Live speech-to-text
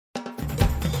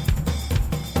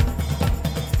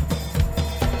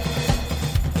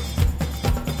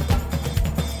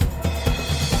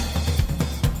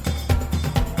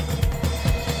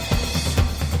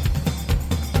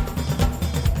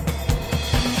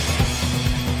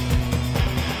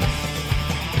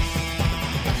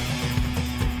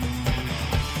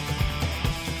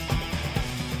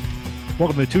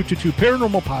Welcome to 222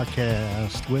 Paranormal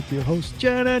Podcast with your hosts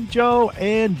Jen and Joe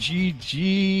and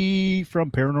Gigi from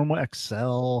Paranormal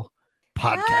XL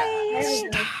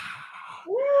Podcast.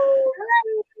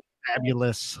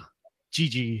 Fabulous.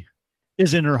 Gigi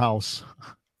is in her house.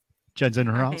 Jen's in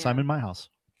her house. I'm in my house.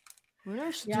 We're in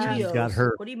our studios. She's got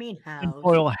her What do you mean house?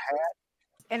 tinfoil hat.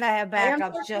 And I have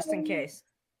backups just in case.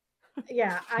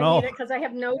 Yeah, I need it because I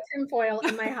have no tinfoil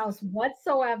in my house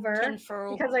whatsoever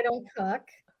Tinfoil. because I don't cook.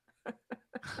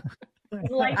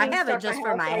 I have it just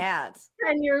for my hats.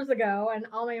 10 years ago, and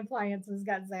all my appliances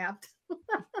got zapped.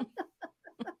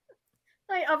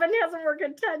 My oven hasn't worked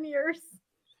in 10 years.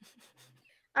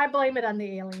 I blame it on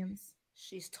the aliens.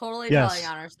 She's totally telling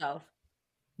on herself.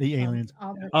 The aliens.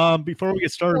 Before we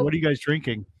get started, what are you guys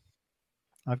drinking?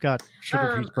 I've got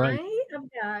sugar-free Sprite.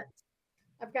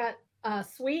 I've got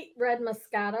Sweet Red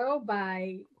Moscato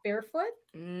by Barefoot.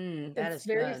 That is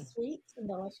very good. Sweet and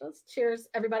delicious. Cheers,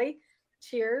 everybody.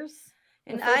 Cheers.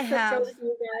 And I have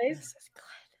you guys. This is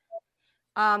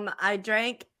good. I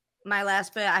drank my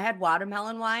last bit. I had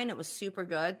watermelon wine. It was super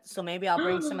good. So maybe I'll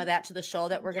bring some of that to the show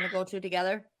that we're going to go to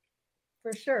together.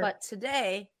 For sure. But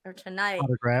tonight,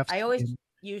 I always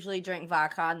usually drink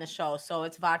vodka on the show. So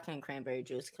it's vodka and cranberry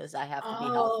juice because I have to be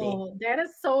healthy. Oh, that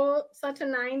is such a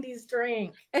 90s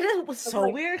drink. It was so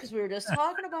weird because we were just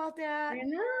talking about that. I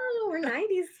know. We're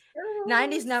 90s girls.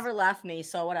 90s never left me.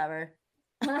 So whatever.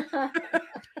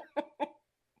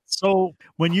 So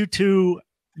when you two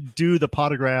do the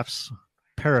Potographs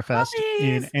Parafest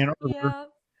in Ann Arbor,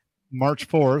 March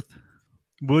 4th,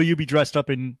 will you be dressed up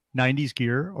in 90s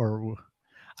gear? Or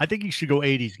I think you should go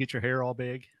 80s, get your hair all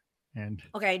big. And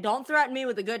okay, don't threaten me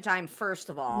with a good time, first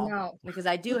of all. No. Because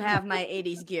I do have my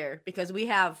 80s gear because we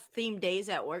have themed days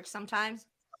at work sometimes.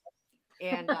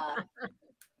 And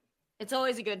it's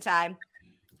always a good time.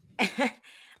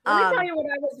 Let me tell you what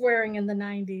I was wearing in the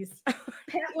 90s.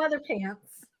 Leather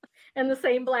pants and the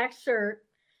same black shirt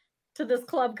to this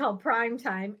club called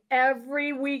Primetime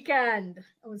every weekend.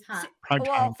 It was hot.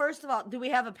 Well, first of all, do we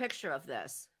have a picture of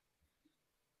this?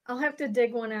 I'll have to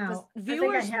dig one out.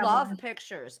 Viewers love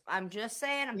pictures. I'm just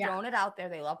saying, I'm throwing it out there.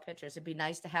 They love pictures. It'd be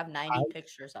nice to have 90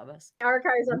 pictures of us.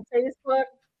 Archives on Facebook.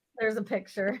 There's a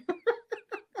picture.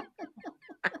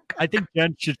 I think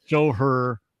Jen should show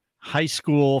her high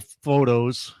school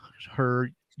photos, her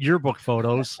yearbook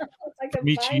photos from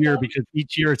each year, because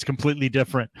each year it's completely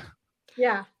different.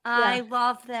 Yeah. I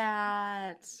love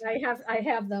that. I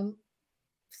have them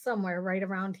somewhere right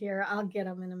around here. I'll get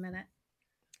them in a minute.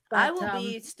 But, I will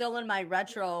be still in my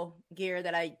retro gear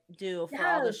that I do for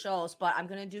all the shows, but I'm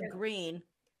going to do green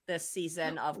this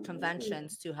season of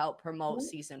conventions to help promote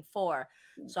season 4.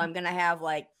 So I'm going to have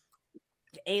like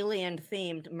alien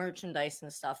themed merchandise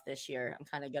and stuff this year. I'm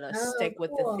kind of going to stick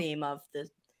with the theme of the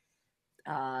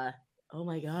oh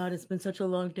my God, it's been such a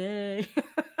long day.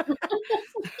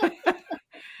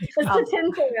 It's the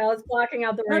tinfoil. It's blocking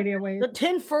out the radio waves. The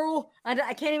tinfoil.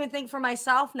 I can't even think for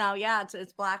myself now. Yeah,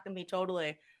 it's blocking me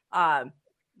totally.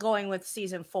 Going with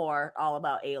season 4, all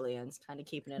about aliens, kind of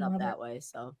keeping it up that way.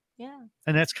 So yeah.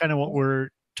 And that's kind of what we're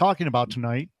talking about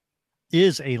tonight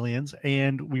is aliens.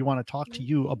 And we want to talk to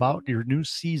you about your new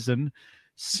season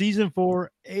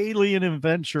 4, Alien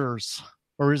Adventures.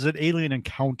 Or is it Alien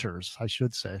Encounters, I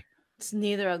should say? It's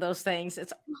neither of those things.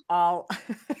 It's all...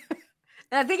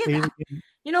 I think it's...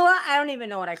 You know what? I don't even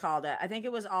know what I called it. I think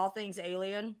it was All Things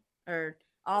Alien or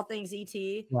All Things ET.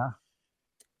 Yeah.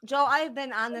 Joe, I've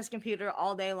been on this computer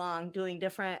all day long doing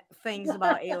different things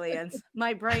about aliens.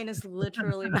 My brain is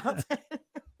literally melted.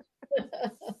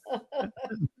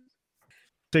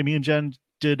 Me and Jen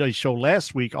did a show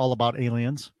last week all about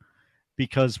aliens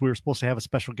because we were supposed to have a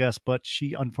special guest, but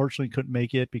she unfortunately couldn't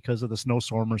make it because of the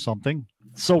snowstorm or something.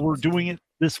 So we're doing it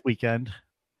this weekend.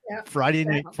 Yeah. Friday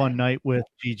night fun night with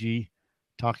Gigi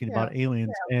talking about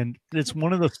aliens. And it's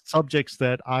one of the subjects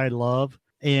that I love.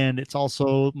 And it's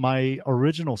also my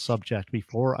original subject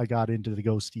before I got into the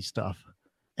ghosty stuff.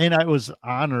 And I was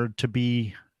honored to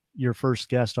be your first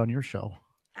guest on your show.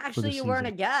 Actually, you weren't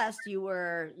a guest. You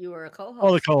were a co-host.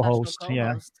 Oh, the co-host.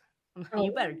 Yeah.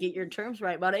 You better get your terms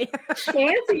right, buddy.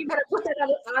 Fancy. You better put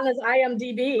that on his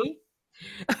IMDb.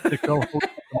 The co-host.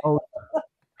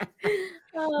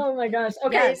 Oh my gosh.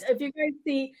 Okay. If you guys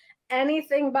see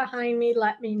anything behind me,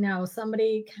 let me know.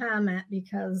 Somebody comment,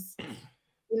 because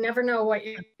you never know what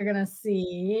you're going to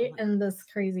see in this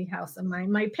crazy house of mine.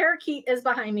 My parakeet is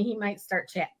behind me. He might start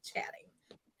chatting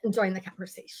and join the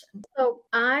conversation. So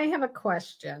I have a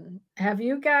question. Have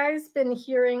you guys been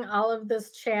hearing all of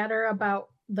this chatter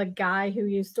about the guy who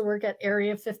used to work at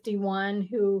Area 51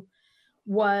 who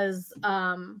was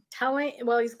telling,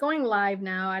 well, he's going live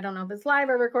now. I don't know if it's live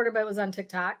or recorded, but it was on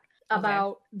TikTok.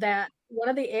 about that one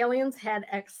of the aliens had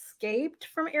escaped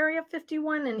from Area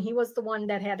 51, and he was the one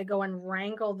that had to go and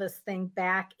wrangle this thing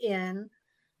back in.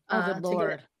 Oh, good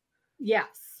Lord.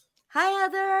 Yes. Hi,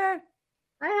 Heather.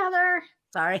 Hi, Heather.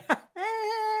 Sorry.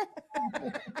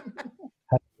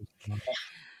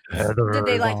 Heather, Did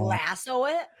they like lasso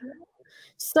it?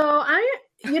 So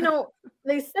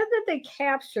they said that they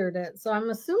captured it. So I'm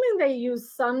assuming they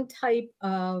used some type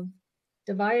of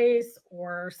device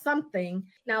or something.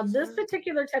 Now, this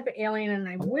particular type of alien, and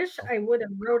I wish I would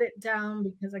have wrote it down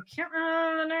because I can't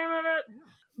remember the name of it,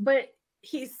 but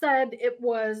he said it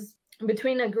was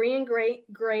between a green and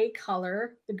gray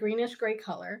color, the greenish gray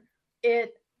color.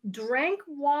 It drank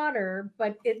water,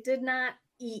 but it did not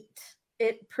eat.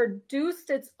 It produced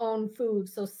its own food.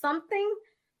 So some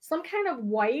kind of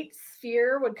white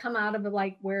sphere would come out of it,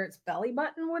 like where its belly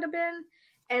button would have been,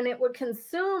 and it would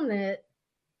consume it.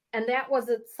 And that was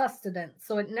its sustenance.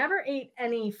 So it never ate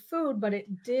any food, but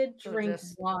it did drink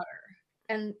water.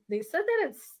 And they said that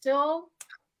it's still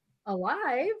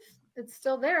alive. It's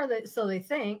still there. So they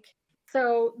think.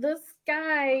 So this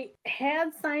guy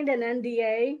had signed an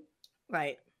NDA.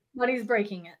 Right. But he's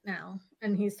breaking it now.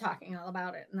 And he's talking all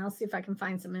about it. And I'll see if I can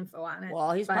find some info on it.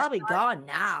 Well, he's probably gone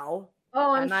now.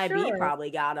 Oh, I'm MIB sure.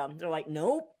 probably got him. They're like,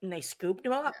 nope. And they scooped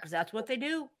him up because that's what they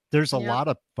do. There's a lot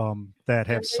of that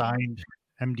have signed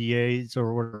MDAs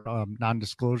or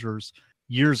non-disclosures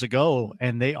years ago,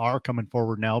 and they are coming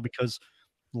forward now because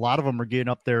a lot of them are getting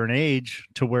up there in age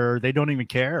to where they don't even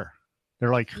care.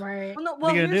 They're like, right. What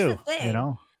are you gonna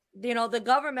do? The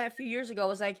government a few years ago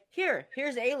was like,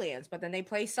 here's aliens, but then they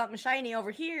place something shiny over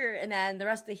here, and then the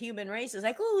rest of the human race is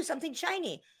like, ooh, something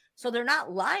shiny. So they're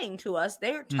not lying to us;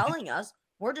 they're telling us.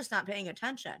 We're just not paying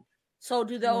attention. So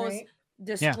do those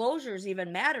disclosures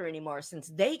even matter anymore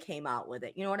since they came out with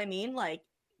it? You know what I mean? Like,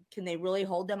 can they really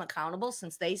hold them accountable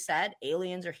since they said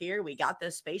aliens are here? We got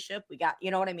this spaceship. We got, you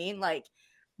know what I mean? Like,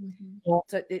 so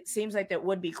it seems like that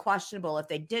would be questionable if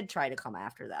they did try to come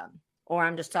after them. Or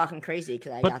I'm just talking crazy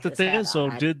because I got this. But the thing is, so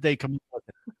did they come up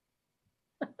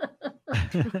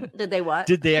with it? Did they what?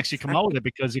 Did they actually come out with it?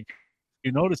 Because if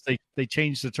you notice, they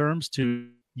changed the terms to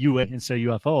UA instead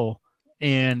of UFO,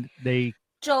 and they.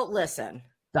 Joe, listen.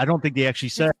 I don't think they actually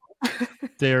said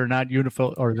they're not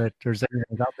UFO or that there's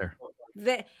aliens out there.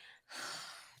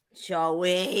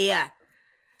 Joey,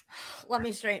 let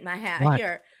me straighten my hat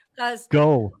here.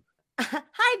 Go.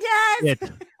 Hi, Des.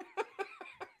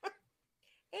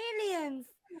 Aliens.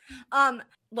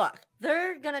 Look,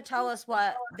 they're gonna tell us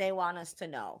what they want us to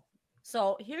know.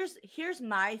 So here's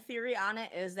my theory on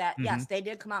it is that yes, they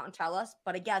did come out and tell us,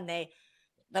 but again,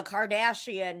 the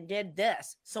Kardashian did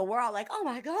this. So we're all like, oh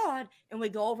my God. And we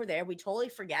go over there. We totally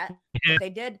forget. But they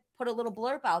did put a little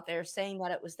blurb out there saying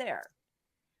that it was there.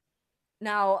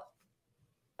 Now,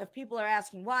 if people are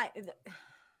asking why,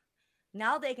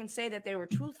 now they can say that they were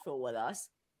truthful with us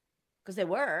because they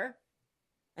were,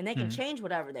 and they can change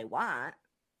whatever they want.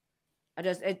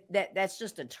 That's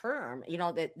just a term,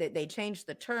 that they changed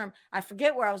the term. I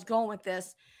forget where I was going with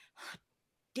this.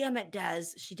 Damn it,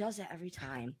 Des. She does that every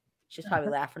time. She's probably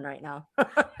laughing right now.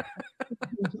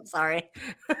 Sorry.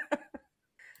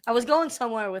 I was going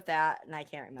somewhere with that, and I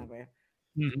can't remember.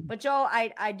 But Joe,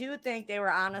 I do think they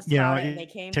were honest about it, and they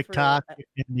came TikTok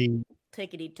through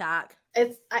tickety talk.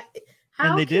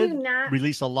 How and they did not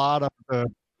release a lot of.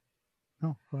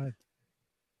 Oh, go ahead.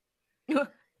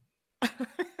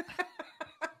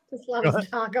 Just let us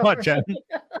talk over. I forgot what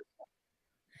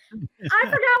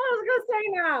I was going to say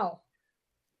now.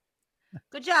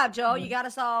 Good job, Joe. You got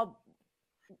us all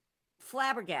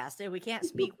flabbergasted. We can't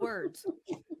speak words.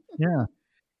 Yeah.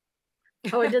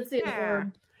 Oh, I did see an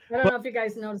orb. I don't know if you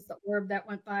guys noticed the orb that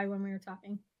went by when we were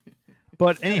talking.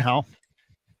 But anyhow.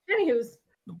 Anywho's.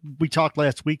 We talked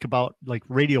last week about like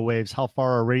radio waves, how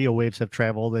far our radio waves have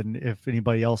traveled, and if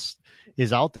anybody else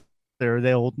is out there,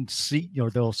 they'll see our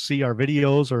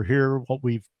videos or hear what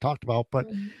we've talked about. But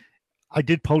I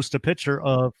did post a picture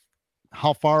of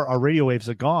how far our radio waves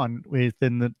have gone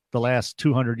within the last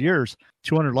 200 years.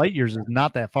 200 light years is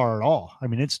not that far at all. I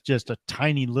mean, it's just a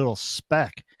tiny little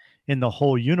speck in the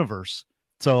whole universe.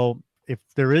 So if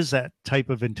there is that type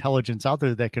of intelligence out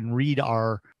there that can read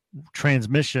our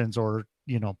transmissions or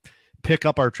pick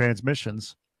up our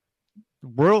transmissions,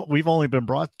 we've only been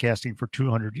broadcasting for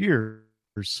 200 years.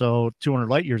 So 200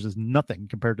 light years is nothing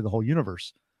compared to the whole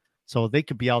universe. So they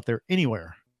could be out there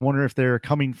anywhere. I wonder if they're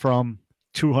coming from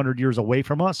 200 years away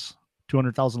from us,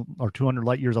 200,000 or 200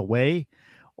 light years away,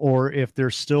 or if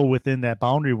they're still within that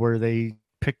boundary where they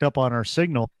picked up on our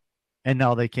signal and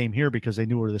now they came here because they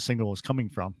knew where the signal was coming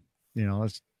from.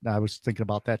 I was thinking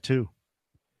about that too.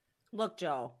 Look,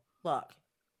 Joe,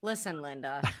 listen,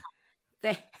 Linda,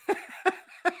 They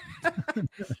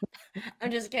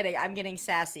I'm just kidding. I'm getting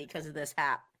sassy because of this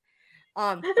hat.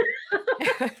 Turn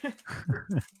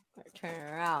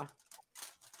it around.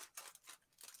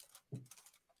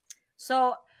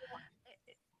 So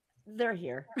they're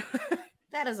here.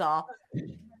 That is all.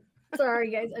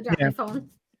 Sorry, guys. I dropped my phone.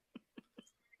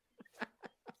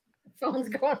 Phone's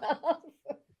going off.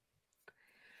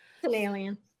 It's an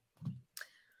alien.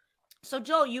 So,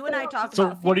 Joe, you and I talked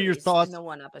about what are your thoughts in the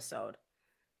one episode?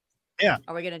 Yeah.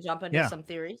 Are we going to jump into some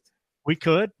theories? We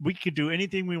could do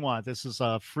anything we want. This is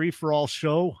a free-for-all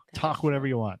show. Talk whatever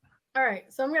you want. All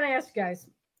right. So I'm going to ask you guys,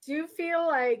 do you feel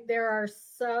like there are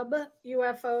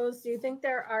sub-UFOs? Do you think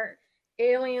there are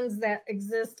aliens that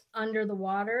exist under the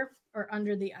water or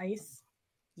under the ice?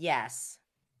 Yes.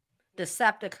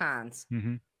 Decepticons.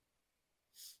 Mm-hmm.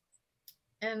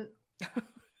 And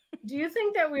do you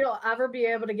think that we'll ever be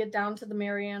able to get down to the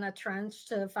Mariana Trench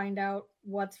to find out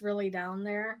what's really down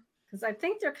there? Because I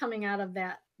think they're coming out of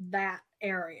that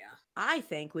area. I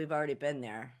think we've already been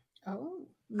there. Oh,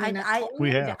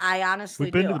 we have. I honestly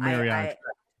We've been do. to the Mariana.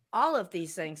 All of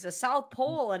these things, the South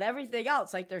Pole and everything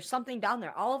else, like there's something down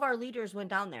there. All of our leaders went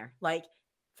down there. Like,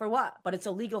 for what? But it's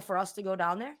illegal for us to go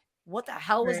down there? What the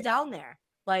hell was down there?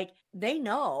 Like, they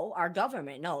know, our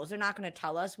government knows. They're not going to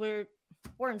tell us. We're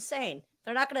insane.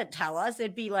 They're not going to tell us.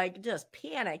 It'd be like just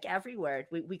panic everywhere.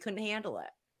 We couldn't handle it.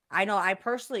 I know I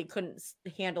personally couldn't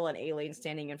handle an alien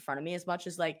standing in front of me as much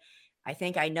as like I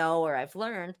think I know or I've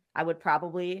learned. I would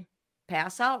probably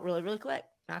pass out really, really quick.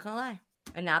 Not going to lie.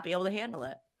 And not be able to handle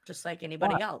it. Just like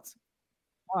anybody else.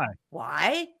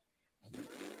 Why?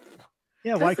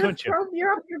 Yeah, why couldn't you?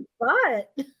 You're up your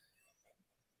butt.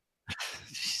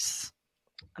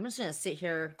 I'm just gonna sit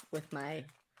here with my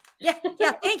yeah.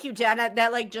 Thank you, Jen.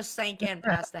 That like just sank in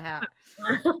past the hat.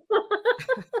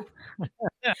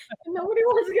 Nobody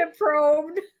wants to get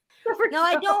probed. No,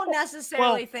 I don't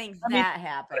necessarily think that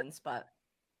happens, but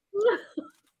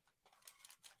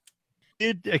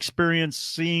did experience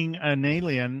seeing an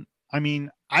alien. I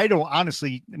mean, I don't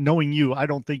honestly, knowing you, I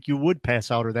don't think you would pass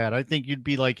out of that. I think you'd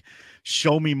be like,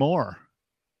 show me more.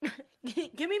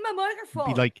 Give me my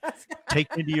microphone. Be like,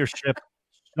 take me to your ship,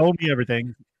 show me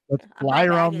everything. Let's fly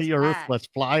around the Earth. Let's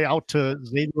fly out to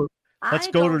Zeta. Let's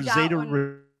go to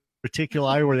Zeta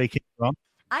Reticuli where they came from.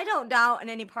 I don't doubt in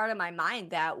any part of my mind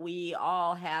that we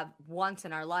all have once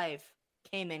in our life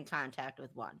came in contact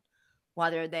with one.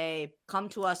 Whether they come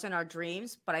to us in our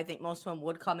dreams, but I think most of them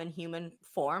would come in human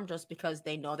form just because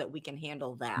they know that we can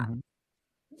handle that.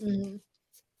 Mm-hmm. Mm-hmm.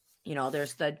 You know,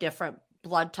 there's the different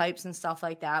blood types and stuff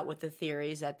like that with the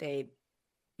theories that they,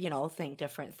 you know, think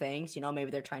different things. You know,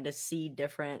 maybe they're trying to see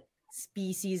different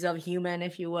species of human,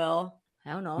 if you will.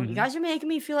 I don't know. Mm-hmm. You guys are making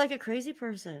me feel like a crazy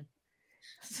person.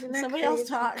 Somebody else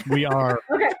talk. We are.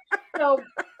 Okay. So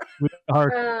we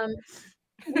are.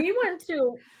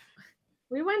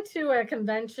 We went to a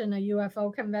convention, a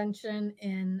UFO convention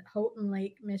in Houghton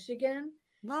Lake, Michigan.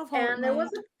 Love Houghton And there was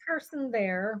a person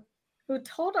there who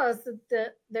told us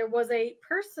that there was a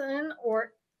person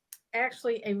or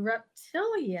actually a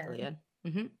reptilian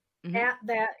at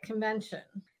that convention.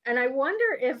 And I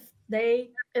wonder if they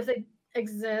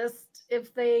exist,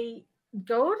 if they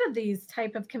go to these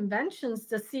type of conventions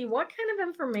to see what kind of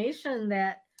information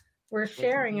that we're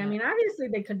sharing. I mean, obviously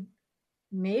they could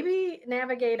maybe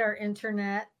navigate our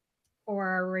internet or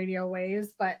our radio waves,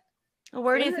 but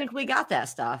where do you think we got that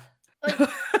stuff?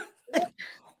 Like,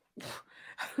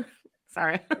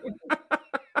 sorry.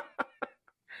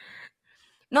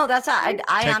 No, that's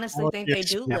I honestly think they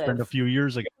do live. A few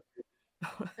years ago.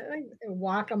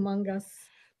 Walk among us.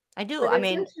 I do. I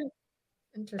mean,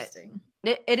 interesting.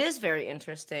 It is very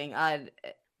interesting.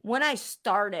 When I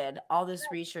started all this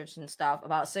research and stuff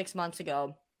about 6 months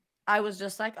ago, I was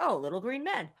just like, oh, little green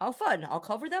men, how fun. I'll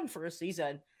cover them for a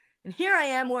season. And here I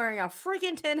am wearing a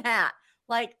freaking tin hat.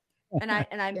 Like,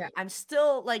 I'm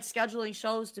still like scheduling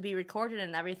shows to be recorded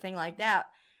and everything like that.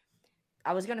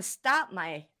 I was going to stop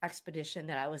my expedition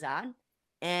that I was on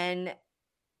and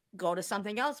go to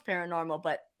something else paranormal.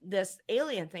 But this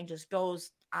alien thing just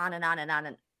goes on and on and on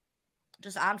and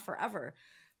just on forever.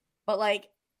 But like,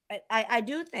 I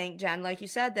do think, Jen, like you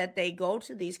said, that they go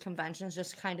to these conventions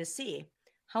just to kind of see.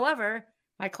 However,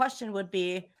 my question would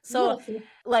be, so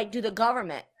like, do the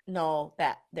government know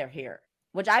that they're here?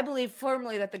 Which I believe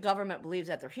firmly that the government believes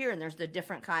that they're here, and there's the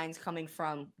different kinds coming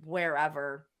from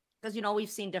wherever. Because, you know, we've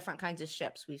seen different kinds of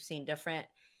ships. We've seen different,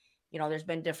 you know, there's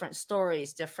been different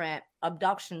stories, different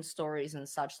abduction stories and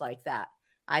such like that.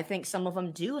 I think some of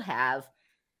them do have,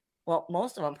 well,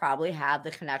 most of them probably have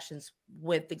the connections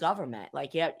with the government.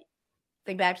 Like, yeah,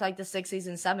 think back to like the 60s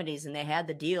and 70s, and they had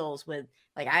the deals with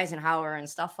like Eisenhower and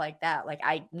stuff like that. Like,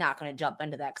 I'm not going to jump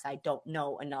into that because I don't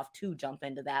know enough to jump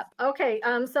into that. Okay.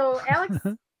 So Alex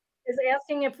is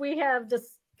asking if we have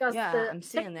discussed I'm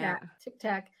seeing that.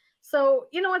 TikTok. So,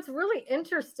 what's really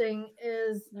interesting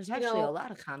is there's actually a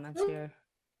lot of comments here.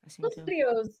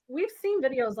 We've seen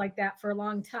videos like that for a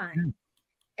long time.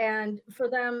 And for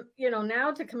them,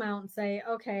 now to come out and say,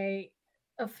 okay,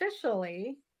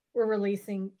 officially we're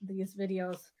releasing these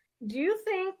videos. Do you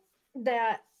think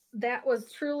that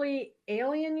was truly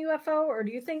alien UFO, or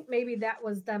do you think maybe that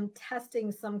was them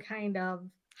testing some kind of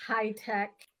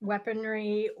high-tech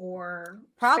weaponry, or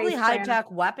probably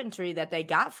high-tech weaponry that they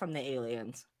got from the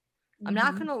aliens? I'm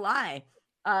not going to lie.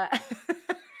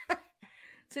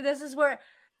 See, this is where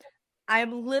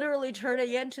I'm literally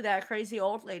turning into that crazy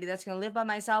old lady that's going to live by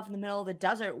myself in the middle of the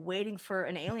desert waiting for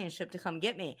an alien ship to come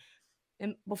get me.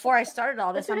 And before I started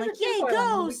all this, I'm like, yay,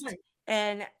 ghost!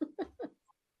 And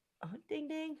oh, ding,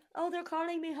 ding. Oh, they're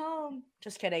calling me home.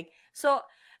 Just kidding. So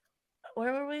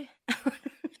where were we?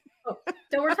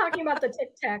 So we're talking about the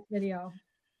TikTok video.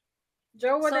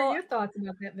 Joe, what are your thoughts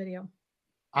about that video?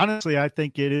 Honestly, I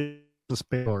think it is a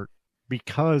sport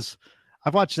because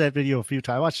I've watched that video a few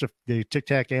times. I watched the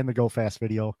TikTok and the Go Fast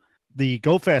video. The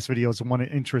Go Fast video is the one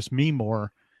that interests me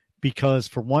more because,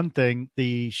 for one thing,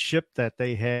 the ship that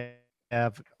they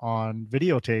have on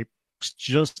videotape is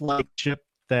just like ship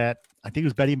that I think it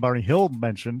was Betty and Barney Hill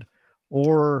mentioned,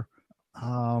 or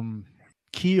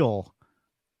Keel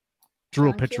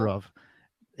drew a picture of.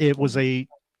 It was a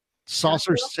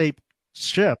saucer-shaped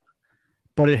ship,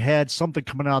 but it had something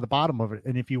coming out of the bottom of it.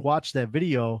 And if you watch that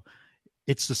video,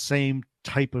 it's the same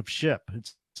type of ship.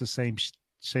 It's the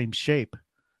same shape.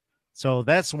 So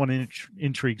that's one that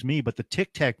intrigues me. But the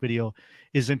Tic Tac video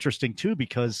is interesting too,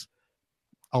 because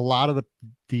a lot of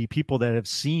the people that have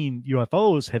seen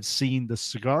UFOs have seen the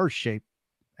cigar shape,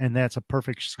 and that's a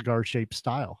perfect cigar shape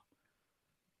style.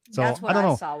 So that's what I don't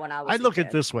know. I saw when I was I look at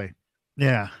it this way.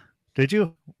 Yeah. Did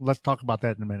you? Let's talk about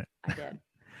that in a minute. I did.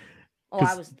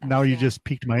 Oh, now you just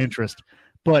piqued my interest.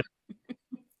 But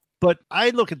I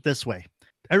look at it this way.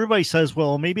 Everybody says,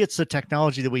 well, maybe it's the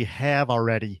technology that we have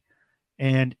already.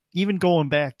 And even going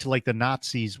back to like the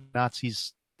Nazis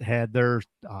had their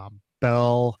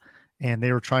Bell, and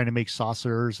they were trying to make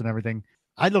saucers and everything.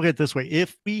 I look at it this way.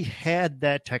 If we had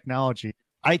that technology,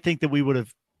 I think that we would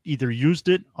have either used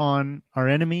it on our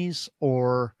enemies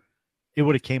or it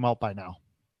would have came out by now.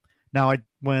 Now,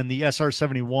 when the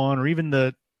SR-71 or even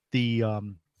the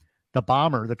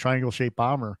bomber, the triangle-shaped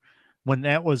bomber, when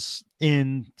that was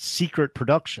in secret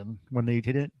production, when they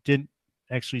didn't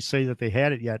actually say that they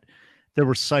had it yet, there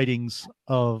were sightings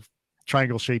of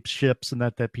triangle-shaped ships and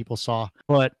that people saw.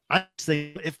 But I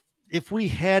think if we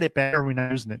had it back, are we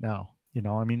not using it now?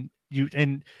 I mean,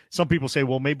 and some people say,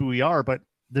 well, maybe we are, but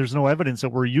there's no evidence that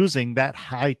we're using that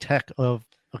high tech of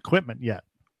equipment yet.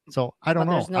 So I don't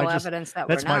know. There's no evidence that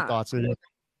that's we're not. My thoughts.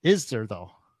 Is there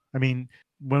though? I mean,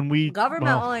 when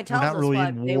government only tells us really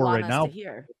what they want us to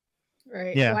hear.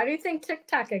 Right. Yeah. Why do you think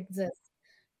TikTok exists?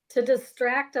 To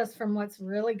distract us from what's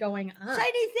really going on.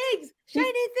 Shiny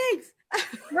things.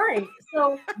 Right.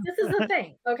 So this is the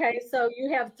thing. Okay. So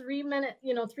you have 3 minute,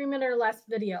 3 minute or less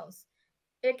videos.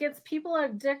 It gets people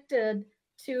addicted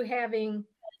to having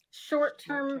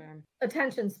short-term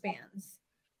attention spans.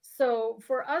 So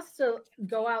for us to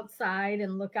go outside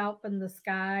and look up in the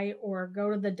sky, or go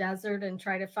to the desert and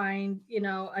try to find,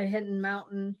 a hidden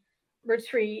mountain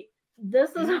retreat,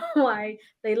 this is why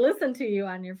they listen to you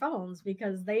on your phones,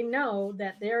 because they know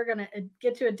that they're going to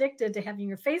get you addicted to having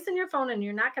your face in your phone, and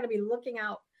you're not going to be looking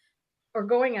out or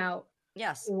going out.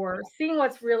 Yes. Or seeing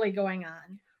what's really going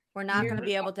on. We're not going to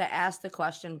be able to ask the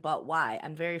question, but why?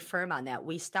 I'm very firm on that.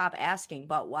 We stop asking,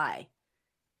 but why?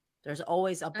 There's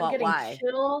always a but why. I'm getting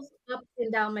chills up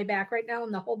and down my back right now,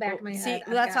 and the whole back of my head. See,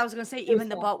 that's what I was going to say. Even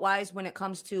the but whys when it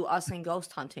comes to us and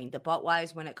ghost hunting, the but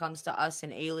whys when it comes to us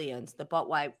and aliens, the but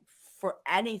why for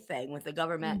anything with the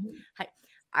government. Mm-hmm.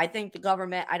 I think the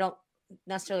government, I don't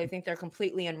necessarily think they're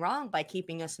completely in wrong by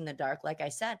keeping us in the dark. Like I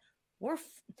said,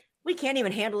 we can't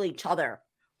even handle each other.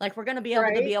 Like, we're going to be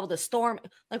able to storm.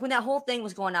 Like, when that whole thing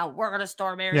was going on, we're going to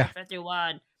storm Area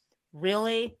 51.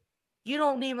 Really? You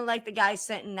don't even like the guy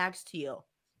sitting next to you.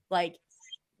 Like,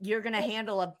 you're going to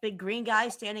handle a big green guy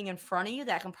standing in front of you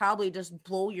that can probably just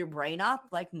blow your brain up?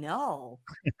 Like, no.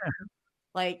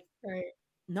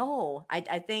 No.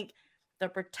 I think they're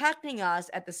protecting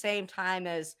us at the same time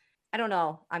as, I don't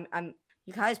know.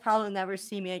 You guys probably never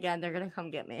see me again. They're going to come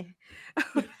get me.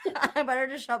 I better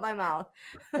just shut my mouth.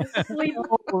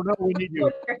 No, we need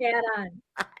you. Put your hat on.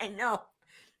 I know.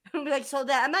 I'm like, so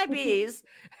that my bees.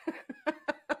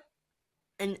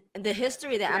 And the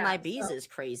history of the MIBs is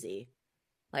crazy.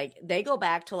 Like they go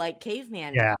back to like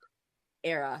caveman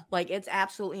era. Like it's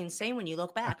absolutely insane when you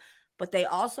look back. But they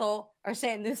also are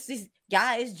saying these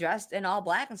guys dressed in all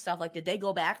black and stuff. Like, did they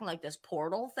go back in like this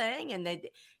portal thing? And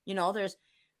they,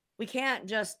 we can't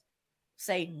just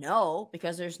say no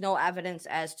because there's no evidence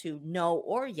as to no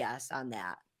or yes on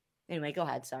that. Anyway, go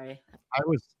ahead. Sorry.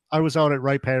 I was out at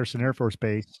Wright-Patterson Air Force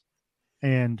Base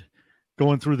and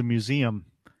going through the museum,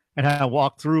 and I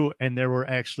walked through and there were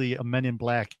actually Men in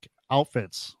Black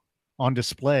outfits on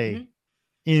display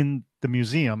in the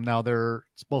museum. Now they're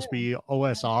supposed to be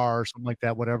OSR or something like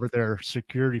that, whatever their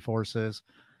security force is.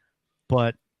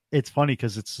 But it's funny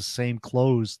because it's the same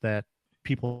clothes that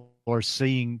people are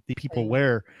seeing the people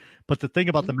wear. But the thing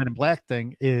about the Men in Black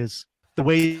thing is the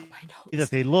way that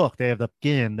they look. They have the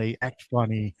skin. They act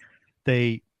funny.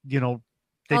 They don't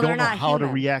know how to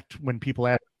react when people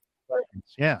ask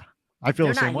questions. Yeah. I feel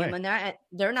the same way.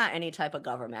 They're not any type of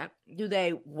government. Do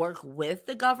they work with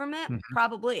the government?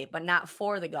 Probably, but not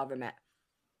for the government.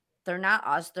 They're not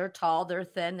us. They're tall. They're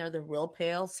thin. They're the real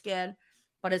pale skin.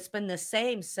 But it's been the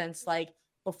same since like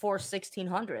before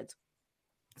 1600s.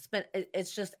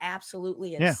 It's just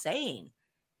absolutely insane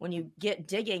when you get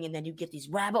digging and then you get these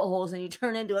rabbit holes and you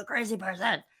turn into a crazy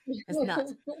person. It's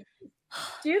nuts.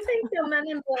 Do you think the Men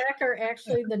in Black are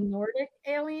actually the Nordic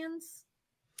aliens?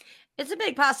 It's a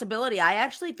big possibility. I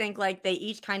actually think like they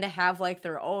each kind of have like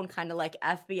their own kind of like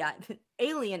FBI,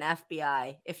 alien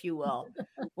FBI, if you will,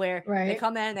 where they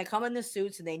come in the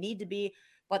suits and they need to be,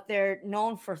 but they're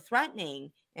known for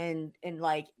threatening and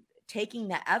like taking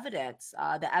the evidence.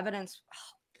 I don't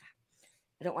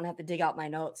want to have to dig out my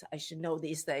notes. I should know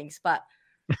these things, but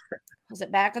was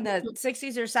it back in the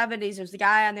 60s or 70s? There's the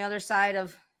guy on the other side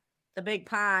of the big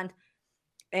pond.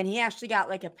 And he actually got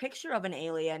like a picture of an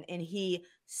alien and he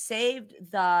saved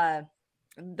the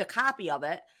copy of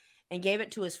it and gave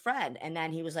it to his friend. And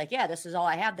then he was like, yeah, this is all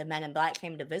I have. The Men in Black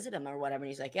came to visit him or whatever.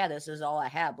 And he's like, yeah, this is all I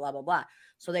have, blah, blah, blah.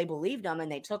 So they believed him and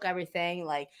they took everything.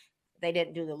 Like they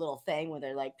didn't do the little thing where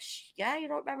they're like, yeah, you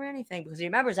don't remember anything because he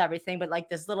remembers everything. But like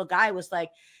this little guy was like,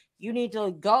 you need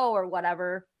to go or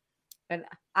whatever. And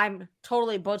I'm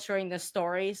totally butchering this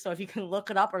story. So if you can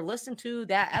look it up or listen to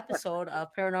that episode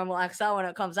of Paranormal XL when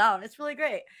it comes out, it's really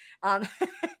great.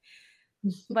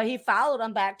 But he followed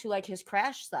him back to like his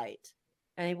crash site.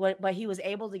 But he was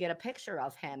able to get a picture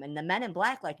of him. And the Men in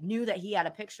Black like knew that he had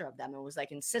a picture of them and was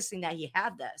like insisting that he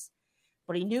had this.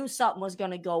 But he knew something was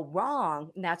going to go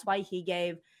wrong. And that's why he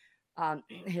gave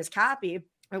his copy.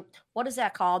 What is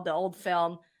that called? The old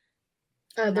film?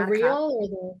 The reel or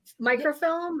the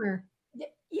microfilm or?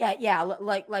 Yeah,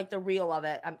 like the reel of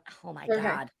it. Oh my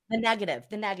God, the negative.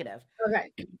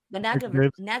 Okay, the negative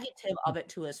of it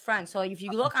to his friend. So if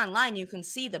you look online, you can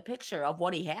see the picture of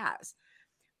what he has.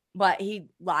 But he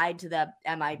lied to the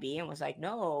MIB and was like,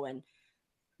 no. And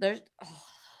we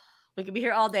could be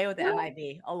here all day with the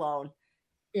MIB alone.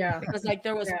 Yeah, because like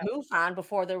there was MUFON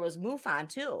before there was MUFON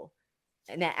too,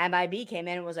 and the MIB came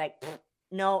in and was like,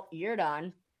 no, you're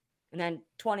done. And then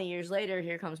 20 years later,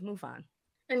 here comes MUFON.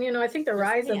 And, I think the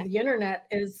rise of the internet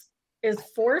is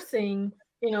forcing,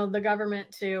 the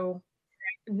government to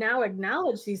now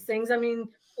acknowledge these things. I mean,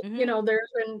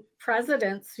 there's been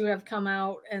presidents who have come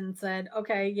out and said,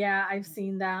 okay, yeah, I've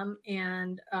seen them.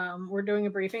 And we're doing a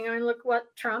briefing. I mean, look what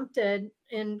Trump did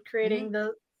in creating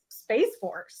the Space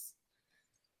Force.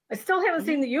 I still haven't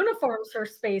seen the uniforms for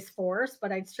Space Force,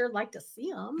 but I'd sure like to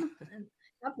see them and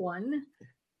have one.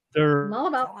 I'm all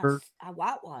about I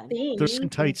want one. There's some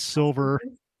tight silver.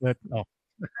 Now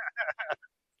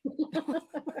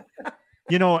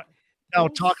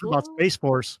talking about Space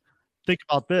Force, think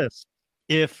about this.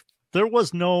 If there were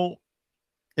no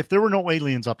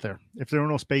aliens up there, if there were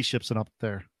no spaceships up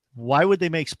there, why would they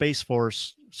make Space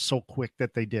Force so quick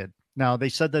that they did? Now they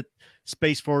said that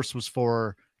Space Force was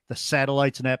for the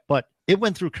satellites and that, but it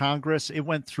went through Congress, it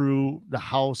went through the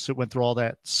House, it went through all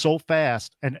that so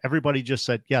fast, and everybody just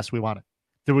said, yes, we want it.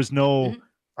 There was no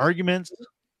arguments.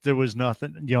 There was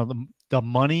nothing, the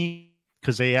money,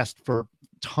 because they asked for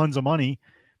tons of money,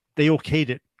 they okayed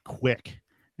it quick,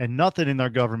 and nothing in their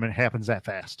government happens that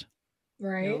fast.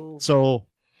 Right. So,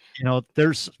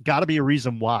 there's got to be a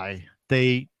reason why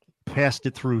they passed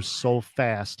it through so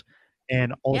fast,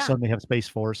 and all of a sudden they have Space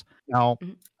Force. Now,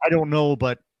 I don't know,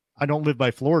 but I don't live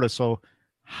by Florida, so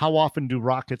how often do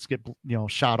rockets get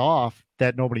shot off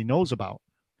that nobody knows about?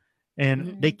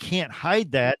 And they can't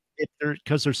hide that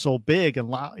because they're so big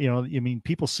and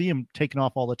people see them taking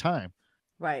off all the time.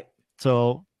 Right.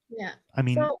 So I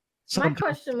mean, my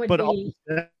question would be, all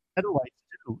the satellites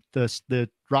too, the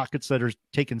rockets that are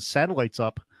taking satellites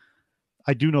up,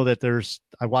 I do know that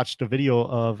I watched a video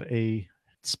of a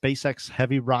SpaceX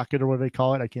Heavy rocket, or what do they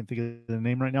call it? I can't think of the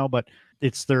name right now, but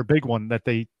it's their big one that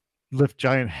they lift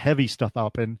giant heavy stuff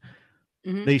up, and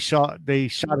they shot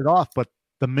it off. But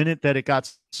the minute that it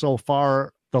got so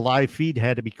far, the live feed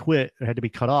had to be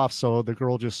cut off. So the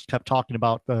girl just kept talking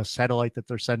about the satellite that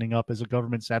they're sending up as a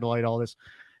government satellite, all this,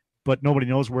 but nobody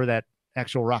knows where that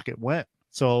actual rocket went.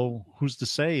 So who's to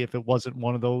say if it wasn't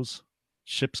one of those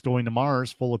ships going to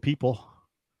Mars full of people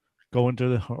going to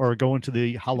the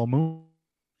hollow moon?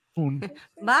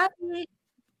 Bye.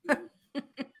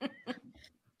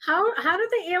 How did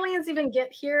the aliens even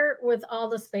get here with all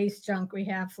the space junk we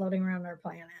have floating around our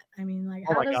planet? I mean, like,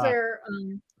 how does their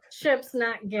ships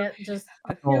not get just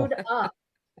queued up?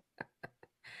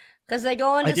 Because they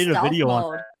go into stealth video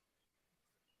mode.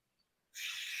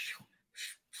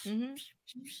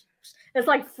 It's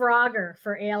like Frogger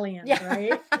for aliens,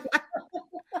 right?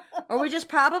 Or we just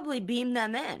probably beam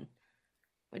them in.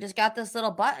 We just got this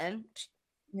little button.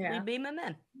 Yeah. We beam them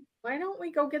in. Why don't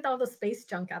we go get all the space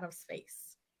junk out of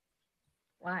space?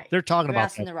 Why? They're talking You're about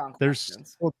asking that. the wrong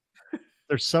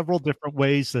There's several different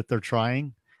ways that they're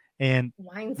trying, and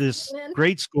this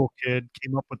grade school kid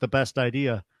came up with the best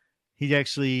idea. He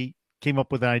actually came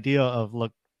up with an idea of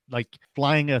like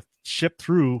flying a ship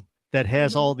through that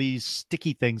has all these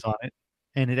sticky things on it,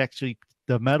 and it actually,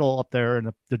 the metal up there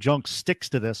and the junk sticks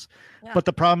to this. Yeah. But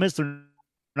the problem is they're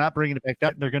not bringing it back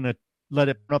down. They're going to let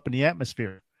it up in the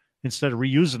atmosphere instead of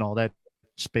reusing all that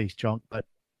space junk. But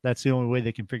that's the only way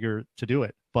they can figure to do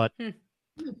it. But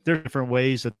there are different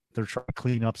ways that they're trying to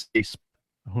clean up space.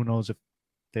 Who knows if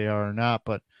they are or not?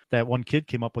 But that one kid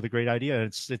came up with a great idea.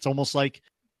 It's almost like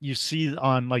you see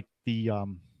on like the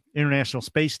International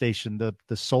Space Station, the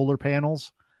solar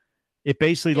panels. It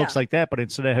basically looks like that, but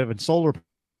instead of having solar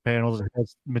panels, it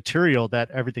has material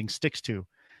that everything sticks to,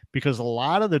 because a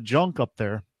lot of the junk up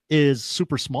there is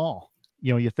super small.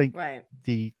 You know, you think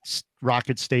the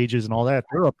rocket stages and all that,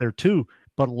 they're up there too,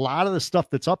 but a lot of the stuff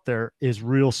that's up there is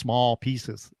real small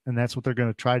pieces, and that's what they're going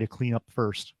to try to clean up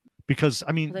first. Because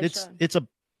I mean,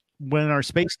 when our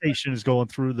space station is going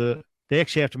through they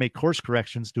actually have to make course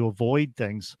corrections to avoid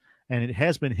things, and it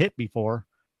has been hit before.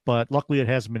 But luckily, it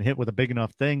hasn't been hit with a big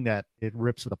enough thing that it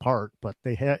rips it apart. But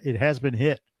it has been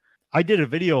hit. I did a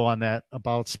video on that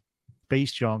about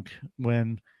space junk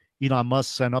when Elon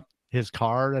Musk sent up his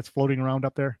car that's floating around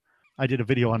up there. I did a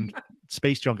video on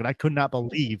space junk, and I could not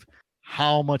believe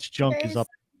how much junk is up.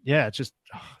 Yeah, it's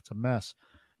a mess.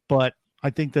 But I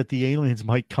think that the aliens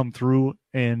might come through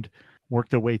and work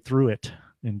their way through it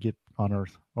and get on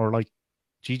Earth. Or like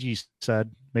Gigi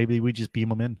said, maybe we just beam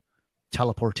them in.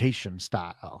 Teleportation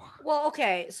style. Well,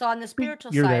 okay. So on the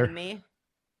spiritual side of me,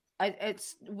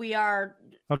 we are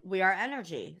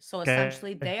energy. So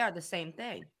essentially, they are the same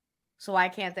thing. So why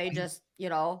can't they just,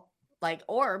 like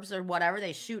orbs or whatever?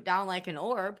 They shoot down like an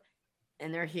orb,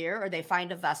 and they're here, or they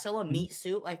find a vessel, a meat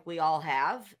suit, like we all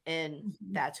have, and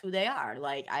that's who they are.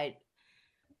 Like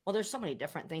well, there's so many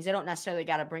different things. They don't necessarily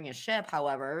got to bring a ship.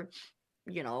 However,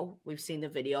 we've seen the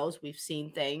videos, we've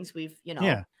seen things,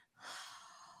 yeah.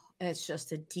 And it's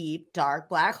just a deep, dark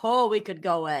black hole we could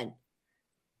go in.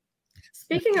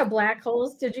 Speaking of black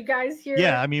holes, did you guys hear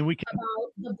about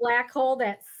the black hole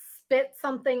that spit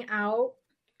something out?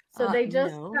 So they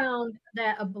just found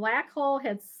that a black hole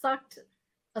had sucked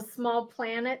a small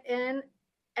planet in,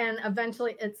 and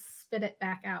eventually it spit it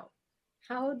back out.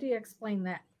 How do you explain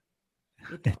that?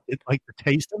 It's like the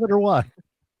taste of it, or what?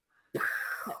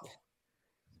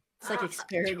 It's like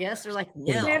asparagus, or like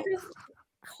no.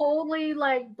 Totally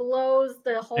like blows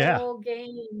the whole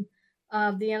game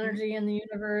of the energy in the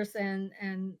universe, and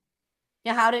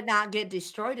how did it not get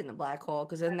destroyed in the black hole?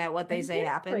 Because isn't that what they say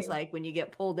happens? Like when you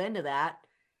get pulled into that,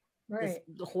 this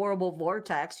horrible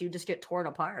vortex, you just get torn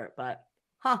apart. But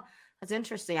that's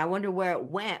interesting. I wonder where it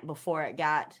went before it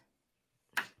got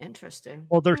interesting.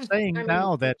 Well, they're saying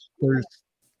now that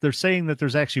they're saying that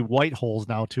there's actually white holes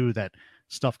now too that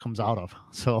stuff comes out of.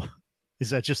 So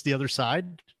is that just the other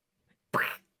side?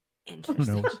 Interesting.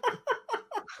 Who knows?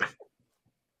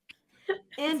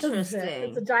 Interesting.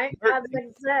 It's a giant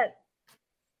cosmic zit.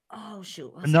 Oh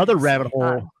shoot! Another rabbit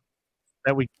hole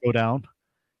that we go down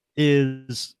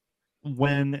is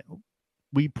when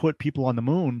we put people on the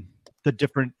moon. The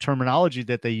different terminology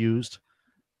that they used,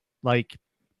 like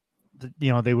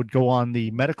they would go on the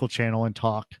medical channel and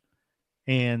talk,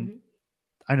 and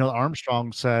I know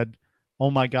Armstrong said,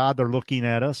 "Oh my God, they're looking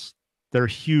at us. They're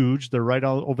huge. They're right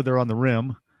over there on the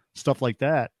rim." Stuff like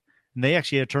that. And they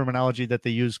actually had terminology that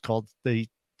they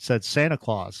said Santa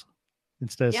Claus.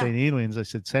 Instead of saying aliens, they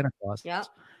said Santa Claus. Yeah.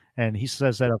 And he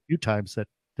says that a few times, that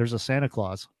there's a Santa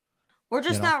Claus. We're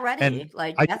just not ready. And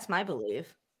like that's my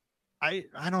belief. I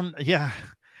don't. Yeah.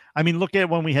 I mean, look at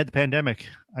when we had the pandemic.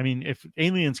 I mean, if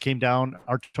aliens came down,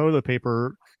 our toilet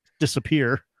paper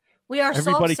disappear. We are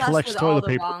Everybody so obsessed with all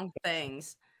the wrong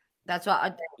things. That's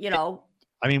why,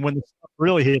 I mean, when the stuff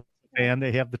really hits the fan,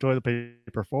 they have the toilet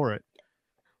paper for it.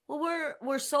 Well,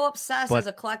 we're so obsessed as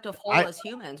a collective whole as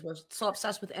humans. We're so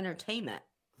obsessed with entertainment.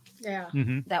 Yeah.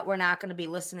 That we're not going to be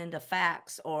listening to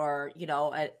facts or,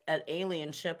 an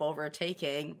alien ship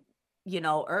overtaking,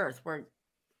 Earth. We're,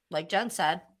 like Jen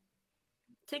said,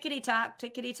 tickety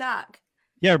tock.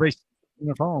 Yeah, everybody's on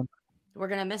their phone. We're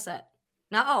going to miss it.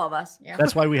 Not all of us. Yeah.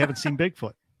 That's why we haven't seen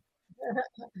Bigfoot.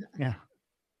 Yeah.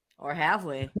 Or have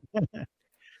we?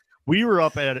 We were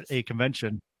up at a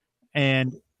convention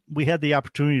and we had the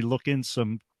opportunity to look in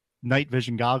some night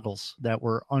vision goggles that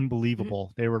were unbelievable.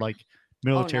 Mm-hmm. They were like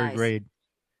military grade.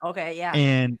 Okay, yeah.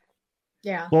 And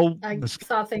well, I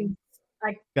saw things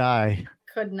I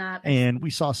could not. And we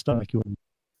saw stuff like you.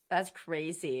 That's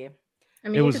crazy. I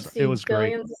mean, it was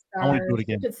great. Of stars. I want to do it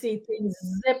again. You could see things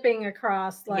zipping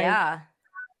across. Like,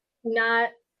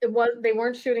 they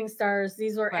weren't shooting stars.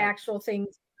 These were actual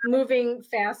things moving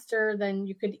faster than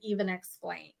you could even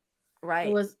explain. Right.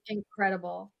 It was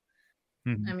incredible.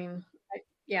 Mm-hmm. I mean,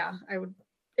 I would.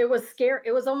 It was scary.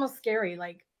 It was almost scary.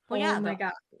 Like, my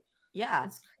God. Yeah.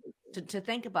 To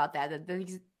think about that,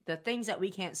 the things that we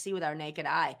can't see with our naked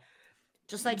eye,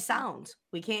 just like sounds,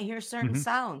 we can't hear certain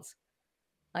sounds.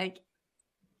 Like,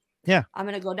 I'm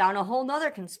gonna go down a whole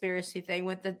nother conspiracy thing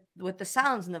with the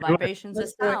sounds and the vibrations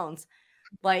of sounds.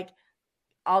 Like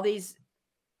all these,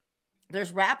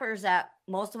 there's rappers that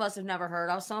most of us have never heard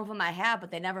of. Some of them I have,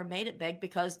 but they never made it big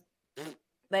because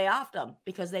they offed them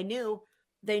because they knew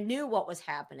what was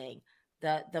happening.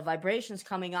 The vibrations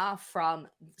coming off from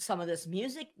some of this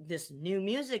music, this new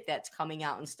music that's coming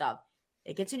out and stuff,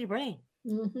 it gets in your brain.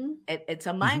 Mm-hmm. It's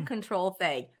a mind control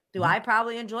thing. Do I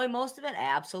probably enjoy most of it?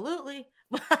 Absolutely.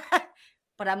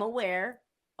 But I'm aware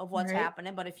of what's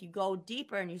happening. But if you go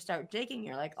deeper and you start digging,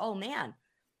 you're like, oh man,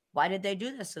 why did they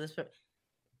do this to this?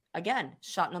 Again,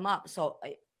 shutting them up. So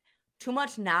too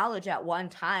much knowledge at one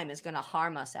time is going to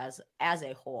harm us as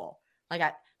a whole. Like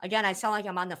I sound like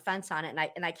I'm on the fence on it,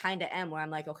 and I kind of am, where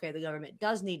I'm like, okay, the government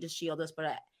does need to shield us, but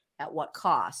at what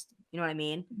cost? You know what I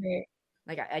mean? Right.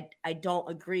 Like I don't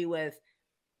agree with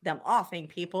them offing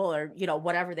people or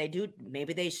whatever they do.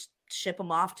 Maybe they ship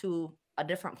them off to a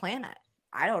different planet.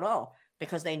 I don't know,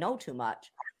 because they know too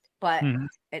much. But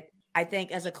I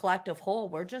think as a collective whole,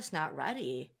 we're just not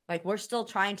ready. Like we're still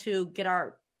trying to get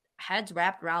our heads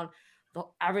wrapped around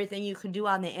everything you can do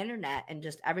on the internet and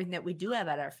just everything that we do have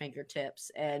at our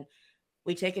fingertips. And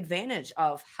we take advantage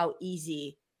of how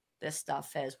easy this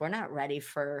stuff is. We're not ready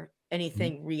for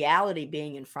anything reality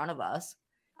being in front of us.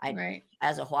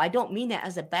 As a whole, I don't mean that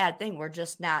as a bad thing. We're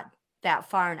just not that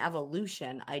far in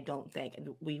evolution, I don't think.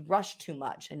 We rush too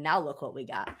much. And now look what we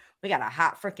got. We got a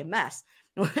hot freaking mess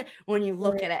when you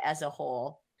look at it as a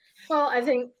whole. Well, I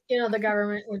think, the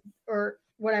government or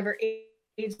whatever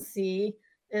agency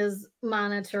is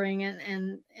monitoring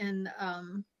and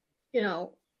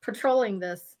patrolling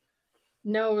this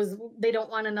knows they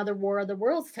don't want another War of the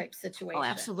Worlds type situation. Oh,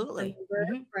 absolutely.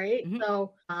 Right. Mm-hmm.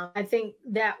 So I think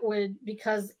that would,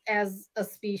 because as a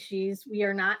species, we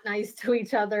are not nice to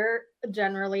each other.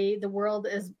 Generally, the world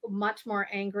is much more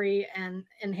angry and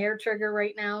hair trigger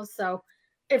right now. So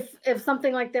if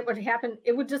something like that would happen,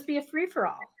 it would just be a free for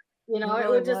all. It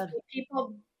would just,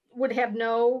 people would have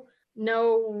no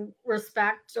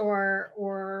respect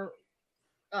or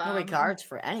no regards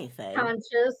for anything,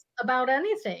 conscious about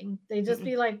anything. They just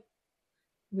be like,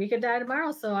 we could die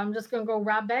tomorrow, so I'm just gonna go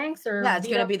rob banks or it's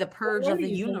gonna be the purge of the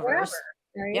universe,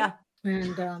 right? Yeah.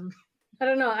 And I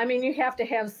don't know. I mean, you have to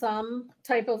have some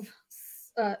type of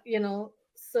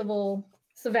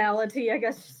civility, I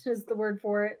guess is the word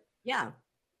for it. Yeah.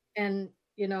 And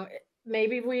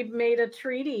maybe we've made a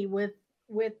treaty with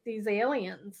these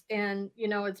aliens, and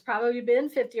it's probably been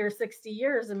 50 or 60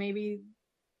 years, and maybe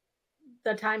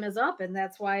the time is up, and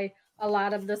that's why a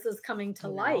lot of this is coming to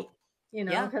light.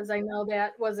 Because I know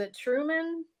that, was it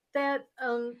Truman that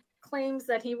claims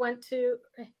that he went to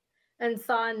and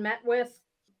saw and met with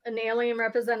an alien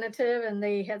representative, and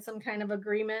they had some kind of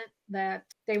agreement that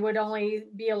they would only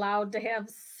be allowed to have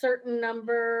certain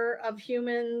number of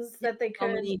humans that they could.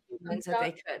 So many humans that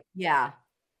they could. Yeah.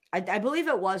 I believe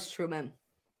it was Truman.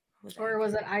 Or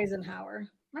was it Eisenhower?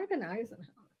 Might have been Eisenhower.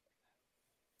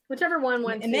 Whichever one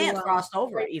went. It may have crossed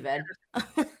over even.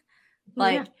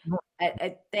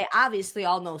 They obviously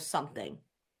all know something.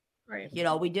 Right.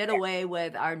 We did away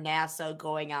with our NASA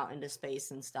going out into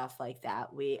space and stuff like that.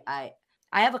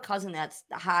 I have a cousin that's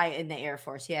high in the Air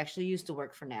Force. He actually used to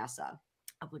work for NASA.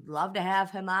 I would love to have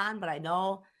him on, but I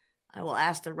know I will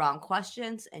ask the wrong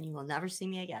questions and you will never see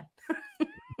me again.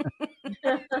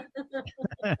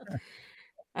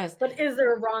 But is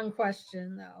there a wrong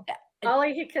question though? All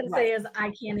he can say is,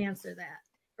 I can't answer that.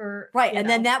 Or right. And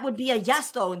then that would be a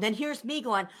yes though. And then here's me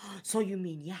going, so you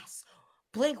mean yes.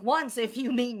 Blink once if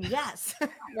you mean yes.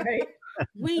 Right.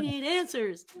 We need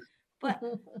answers. But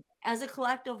as a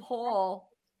collective whole,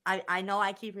 I know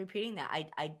I keep repeating that.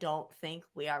 I don't think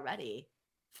we are ready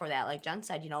for that. Like Jen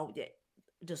said,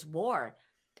 just war,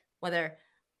 whether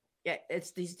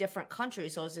it's these different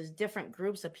countries. So it's these different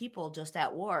groups of people just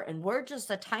at war. And we're just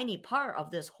a tiny part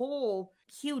of this whole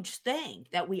huge thing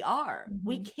that we are.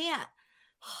 Mm-hmm.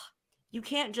 You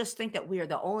can't just think that we are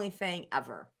the only thing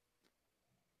ever.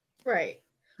 Right.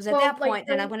 Because at that point,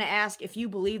 then I'm going to ask if you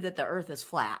believe that the earth is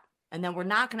flat. And then we're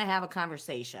not going to have a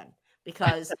conversation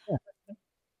because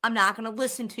I'm not going to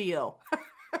listen to you.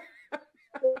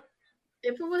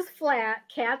 If it was flat,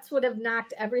 cats would have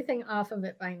knocked everything off of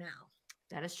it by now.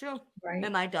 That is true. Right.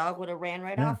 And my dog would have ran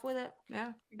right off with it.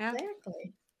 Yeah.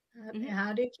 Exactly. Mm-hmm.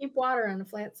 How do you keep water on a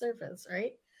flat surface,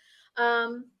 right?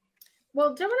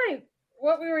 Well, Joe and I,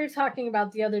 what we were talking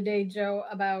about the other day, Joe,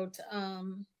 about, I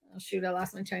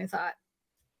lost my train of thought.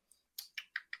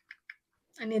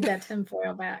 I need that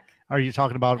tinfoil back. Are you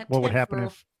talking about what would happen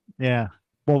if,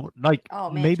 well, like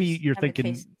maybe you're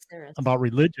thinking about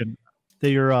religion.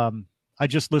 I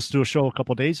just listened to a show a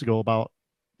couple of days ago about,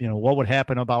 what would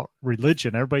happen about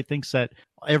religion. Everybody thinks that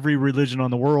every religion on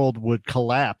the world would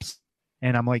collapse.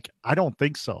 And I'm like, I don't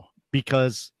think so,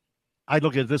 because I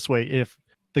look at it this way. If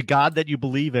the God that you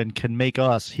believe in can make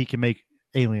us, he can make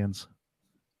aliens.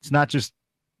 It's not just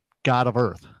God of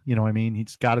Earth. You know what I mean?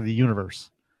 He's God of the universe.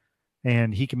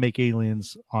 And he can make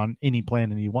aliens on any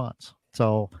planet he wants.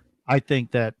 So I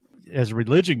think that as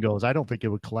religion goes, I don't think it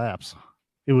would collapse.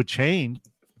 It would change,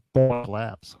 but it would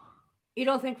collapse. You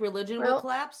don't think religion will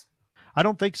collapse? I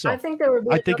don't think so. I think there would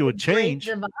be. I think it would change.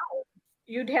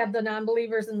 You'd have the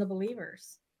non-believers and the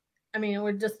believers. I mean, it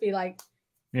would just be like,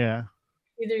 either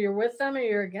you're with them or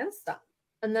you're against them.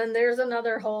 And then there's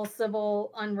another whole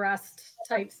civil unrest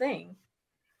type thing.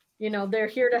 They're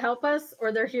here to help us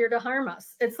or they're here to harm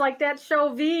us. It's like that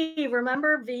show V.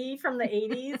 Remember V from the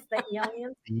 80s? The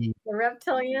aliens, the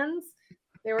reptilians.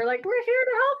 They were like, we're here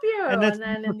to help you. And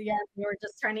then in the end, they were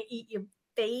just trying to eat your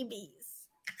babies.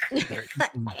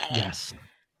 Yes.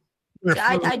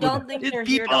 I don't think they're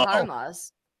here to harm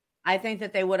us. I think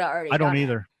that they would have already. I don't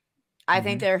either. I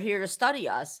think they're here to study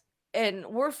us. And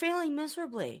we're failing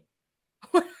miserably.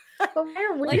 But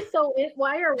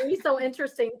why are we so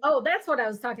interesting? Oh, that's what I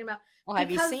was talking about. Well,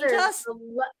 have you seen us?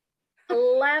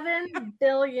 11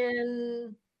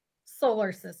 billion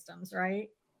solar systems, right?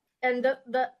 And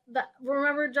the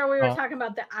remember, Joe, we were talking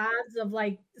about the odds of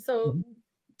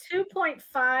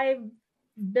 2.5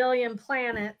 billion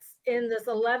planets in this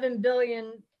 11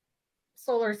 billion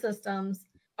solar systems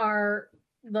are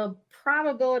the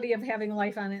probability of having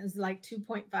life on it is like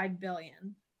 2.5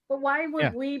 billion. But why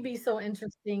would we be so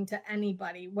interesting to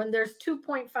anybody when there's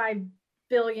 2.5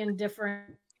 billion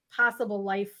different possible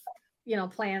life,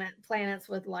 planets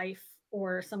with life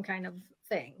or some kind of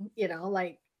thing,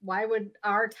 why would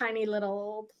our tiny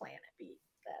little planet be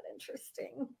that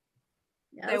interesting?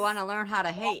 Yes. They want to learn how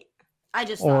to hate.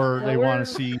 Or they want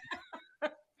to see,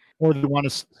 or they want to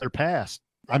see their past.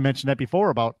 I mentioned that before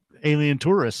about alien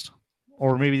tourists,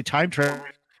 or maybe time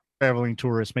traveling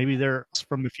tourists. Maybe they're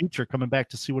from the future coming back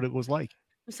to see what it was like.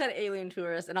 You said alien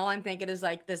tourists, and all I'm thinking is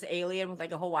like this alien with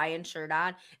like a Hawaiian shirt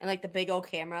on and like the big old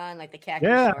camera and like the khaki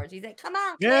shorts. He's like, "Come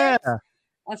on, kids."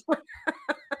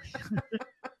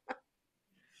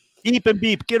 Eep and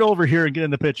beep, get over here and get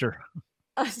in the picture.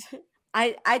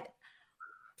 I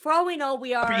for all we know,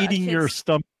 we are eating your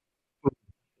stomach.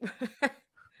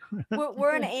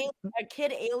 we're a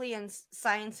kid alien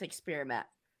science experiment.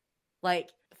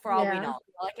 Like, for all we know,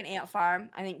 like an ant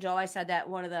farm. I think, Joe, I said that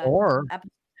one of the episodes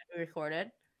that we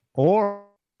recorded. Or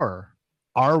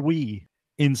are we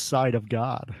inside of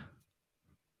God?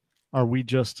 Are we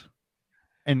just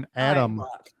an atom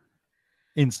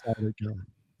inside of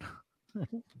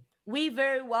God? We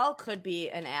very well could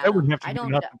be an atom. That wouldn't have to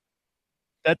do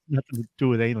that's nothing to do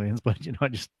with aliens, but I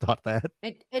just thought that.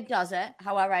 It doesn't.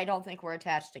 However, I don't think we're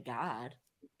attached to God.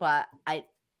 But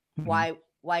why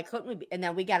couldn't we be? And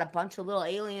then we got a bunch of little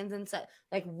aliens inside.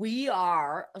 Like, we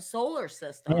are a solar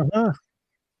system.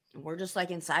 We're just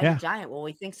like inside a giant. Well,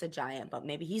 we think's a giant, but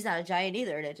maybe he's not a giant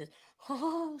either. And it just,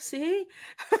 see?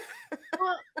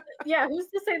 Well, yeah, who's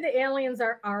to say the aliens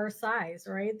are our size,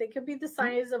 right? They could be the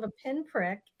size of a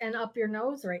pinprick and up your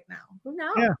nose right now. Who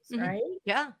knows, right?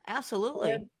 Yeah,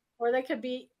 absolutely. Or they could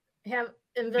have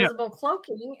invisible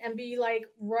cloaking and be like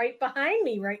right behind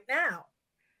me right now.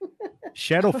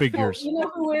 Shadow figures. You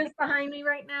know who is behind me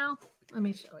right now? Let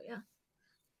me show you.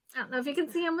 I don't know if you can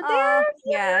see him there.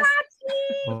 Yes.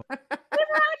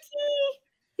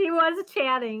 He was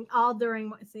chatting all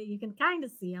during. See, you can kind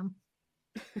of see him.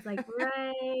 It's like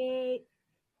right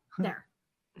there.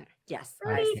 Yes,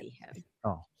 I see him.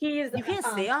 Oh, you can't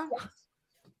see him.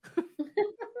 Yes.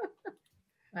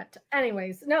 But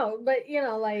anyways, no, but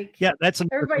like that's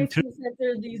everybody thinks that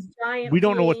they're these giant. We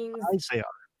don't know what size they are,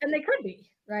 and they could be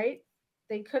right.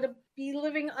 They could be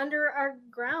living under our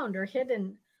ground or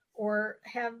hidden, or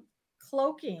have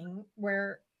cloaking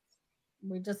where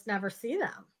we just never see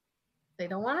them. They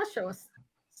don't want to show us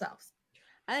themselves.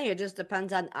 I think it just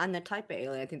depends on the type of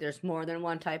alien. I think there's more than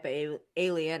one type of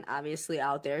alien, obviously,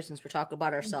 out there. Since we're talking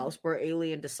about ourselves, we're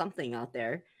alien to something out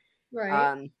there,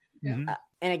 right?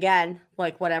 And again,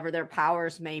 like whatever their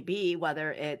powers may be,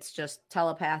 whether it's just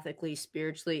telepathically,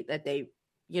 spiritually, that they,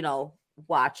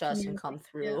 watch us and come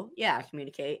through,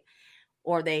 communicate,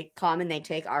 or they come and they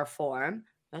take our form.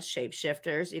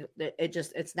 Shapeshifters,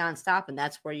 it's nonstop, and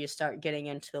that's where you start getting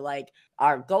into like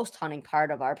our ghost hunting part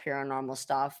of our paranormal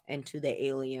stuff, into the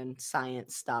alien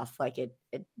science stuff. Like it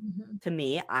to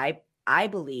me, I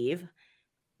believe,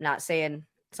 not saying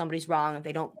somebody's wrong if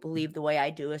they don't believe the way I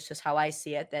do, it's just how I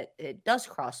see it, that it does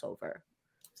cross over.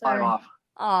 Sorry.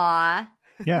 Aw.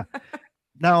 Yeah.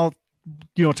 Now,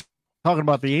 talking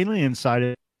about the alien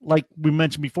side, like we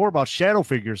mentioned before about shadow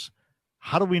figures.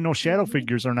 How do we know shadow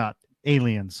figures are not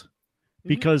aliens?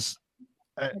 Because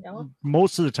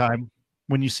most of the time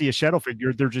when you see a shadow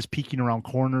figure, they're just peeking around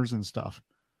corners and stuff.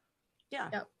 Yeah.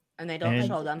 Yep. And they don't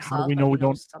show themselves. How do we know we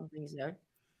don't? Something's there.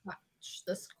 Watch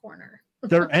this corner.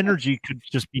 Their energy could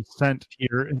just be sent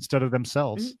here instead of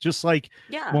themselves. Just like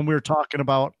when we were talking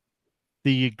about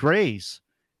the Greys,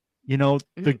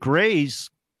 the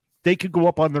Greys, they could go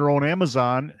up on their own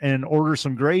Amazon and order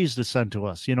some Greys to send to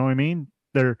us. You know what I mean?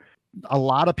 A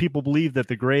lot of people believe that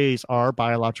the Greys are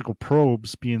biological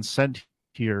probes being sent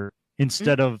here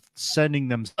instead of sending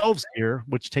themselves here,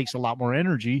 which takes a lot more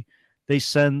energy. They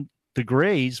send the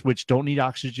Greys, which don't need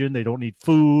oxygen, they don't need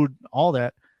food, all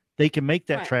that. They can make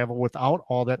that travel without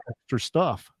all that extra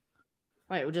stuff.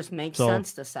 Right. It would just make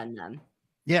sense to send them.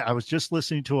 Yeah. I was just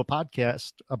listening to a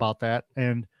podcast about that,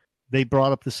 and they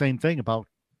brought up the same thing about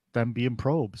them being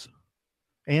probes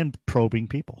and probing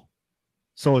people.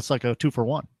 So it's like a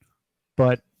 2-for-1.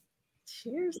 But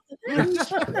cheers.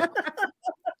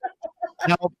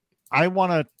 Now, I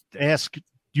want to ask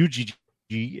you, Gigi,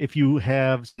 if you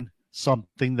have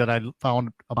something that I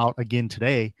found about again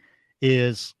today,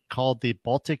 is called the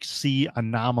Baltic Sea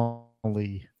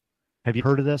Anomaly. Have you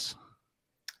heard of this?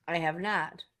 I have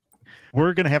not.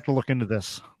 We're going to have to look into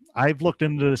this. I've looked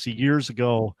into this years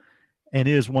ago, and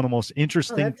it is one of the most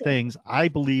interesting things. I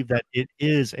believe that it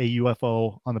is a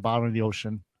UFO on the bottom of the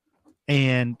ocean,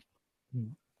 and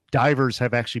divers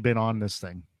have actually been on this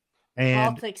thing.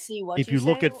 And Baltic Sea, if you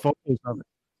look at photos of it,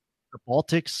 the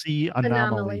Baltic Sea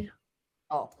Anomaly.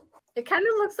 Oh, it kind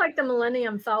of looks like the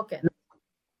Millennium Falcon.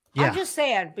 Yeah. I'm just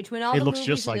saying, between all the looks movies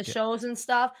just and like the shows and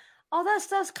stuff, all that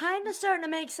stuff's kind of starting to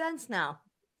make sense now.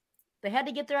 They had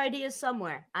to get their ideas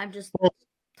somewhere. I'm just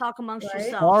talk amongst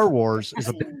yourselves.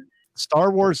 Star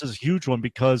Wars is a huge one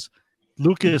because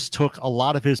Lucas took a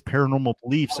lot of his paranormal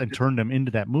beliefs and turned them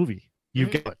into that movie.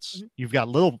 You've got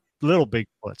little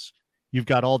Bigfoots. You've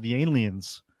got all the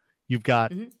aliens. You've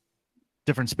got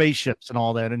different spaceships and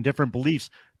all that, and different beliefs.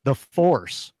 The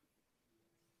Force.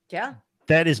 Yeah.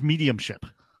 That is mediumship.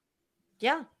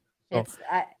 Yeah. So,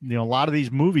 a lot of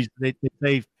these movies, they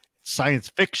say science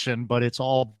fiction, but it's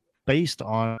all based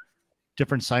on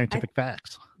different scientific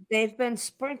facts. They've been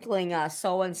sprinkling us.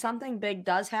 So when something big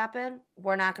does happen,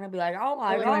 we're not going to be like, oh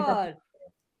my God.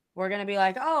 We're going to be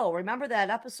like, oh, remember that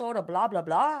episode of blah, blah,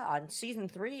 blah on season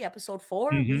 3, episode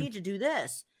 4? We need to do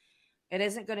this. It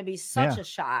isn't going to be such a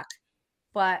shock,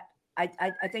 but I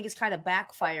think it's kind of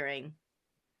backfiring,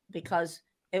 because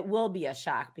it will be a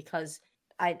shock, because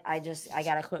I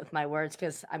got to quit with my words,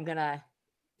 because I'm going to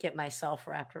get myself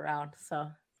wrapped around.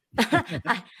 So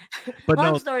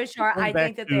long story short, I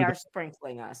think that they are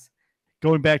sprinkling us.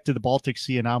 Going back to the Baltic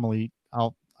Sea Anomaly,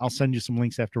 I'll send you some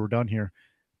links after we're done here,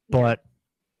 but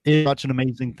it's such an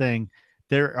amazing thing.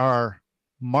 There are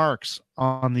marks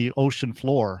on the ocean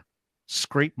floor,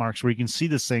 scrape marks, where you can see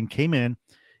this thing came in.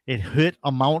 It hit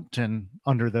a mountain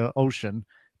under the ocean,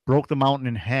 broke the mountain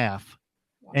in half,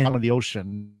 and out of the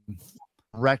ocean,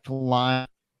 direct line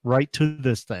right to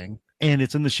this thing. And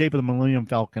it's in the shape of the Millennium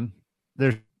Falcon.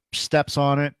 There's steps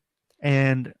on it,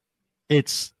 and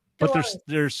but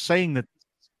they're saying that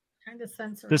kind of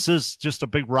sensory. This is just a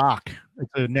big rock.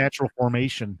 It's a natural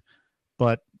formation,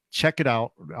 but check it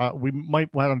out. We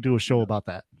might want to do a show about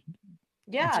that.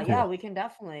 Yeah, cool. We can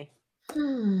definitely.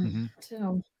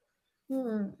 So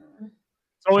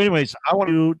anyways, I want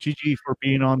to Gigi for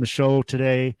being on the show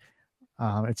today.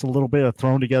 It's a little bit of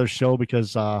thrown together show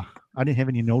because I didn't have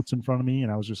any notes in front of me,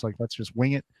 and I was just like, let's just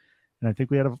wing it. And I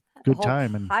think we had a good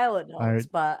time. And pile of notes,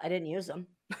 but I didn't use them.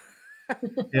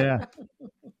 Yeah.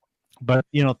 But,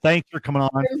 thanks for coming on.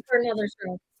 For another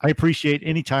show. I appreciate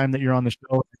any time that you're on the show.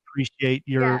 I appreciate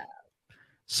your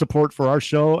support for our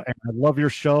show, and I love your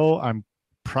show. I'm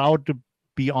proud to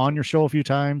be on your show a few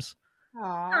times.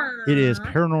 Aww. It is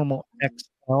Paranormal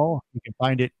XL. You can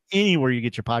find it anywhere you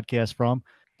get your podcast from.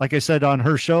 Like I said on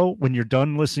her show, when you're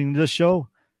done listening to this show,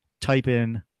 type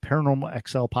in Paranormal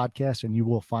XL podcast and you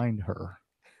will find her.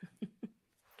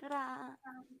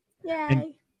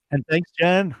 Yay. And thanks,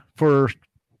 Jen, for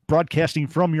broadcasting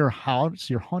from your house,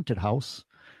 your haunted house.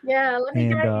 Yeah, let me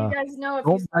you guys know if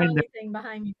you saw anything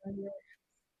behind me.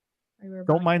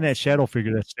 Don't mind that shadow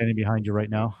figure that's standing behind you right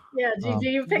now. Yeah, do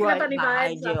you pick up any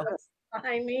vibes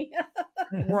behind me?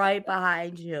 Right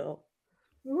behind you.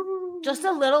 Ooh. Just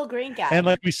a little green guy. And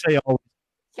let me say,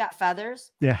 got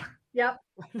feathers. Yeah. Yep.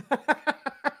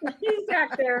 He's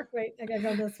back there. Wait, I gotta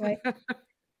go this way.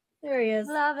 There he is.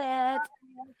 Love it.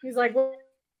 He's like,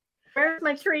 where's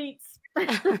my treats?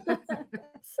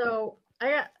 So I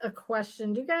got a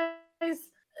question. Do you guys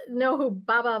know who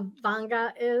Baba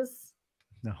Vanga is?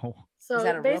 No. So is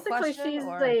that a basically real question, she's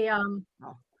or?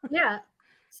 Yeah.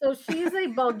 So she's a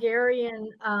Bulgarian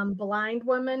blind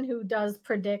woman who does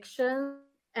predictions.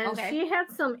 And she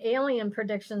had some alien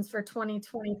predictions for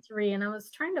 2023. And I was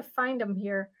trying to find them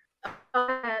here.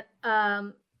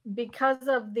 Because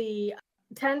of the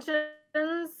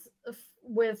tensions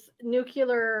with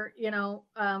nuclear,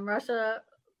 Russia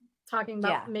talking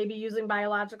about maybe using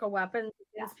biological weapons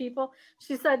against people.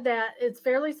 She said that it's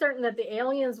fairly certain that the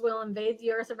aliens will invade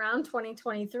the Earth around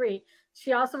 2023.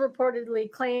 She also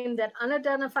reportedly claimed that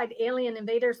unidentified alien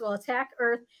invaders will attack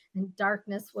Earth and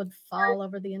darkness would fall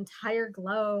over the entire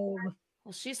globe.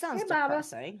 Well, she sounds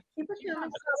depressing. Keep it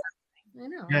coming. I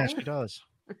know. Yeah, she does.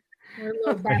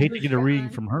 I hate to get a reading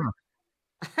from her.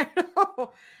 I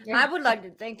know. Yeah. I would like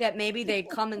to think that maybe they'd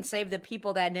come and save the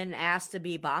people that didn't ask to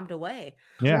be bombed away.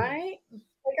 Yeah. Right?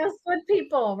 Like us good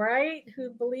people, right? Who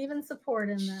believe and support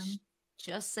in them.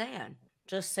 Just saying.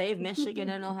 Just save Michigan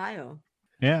and Ohio.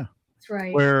 Yeah. That's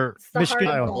right. Where Michigan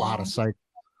has a lot of sites.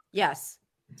 Yes.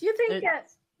 Do you think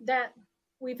that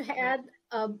we've had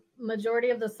a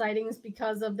majority of the sightings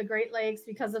because of the Great Lakes,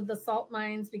 because of the salt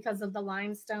mines, because of the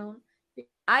limestone?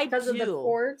 Because of the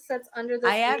quartz that's under the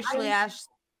I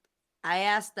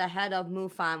asked the head of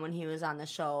MUFON when he was on the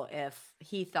show if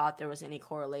he thought there was any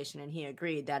correlation, and he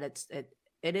agreed that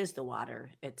it is the water.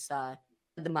 It's the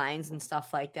mines and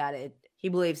stuff like that. He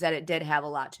believes that it did have a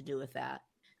lot to do with that.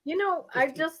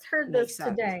 I just heard this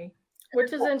today,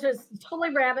 which is interesting.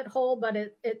 Totally rabbit hole, but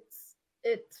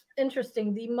it's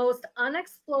interesting. The most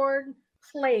unexplored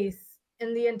place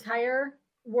in the entire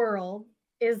world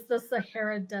is the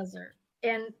Sahara Desert.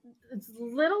 And as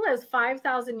little as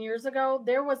 5,000 years ago,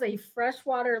 there was a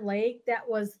freshwater lake that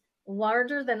was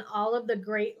larger than all of the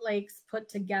Great Lakes put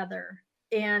together.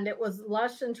 And it was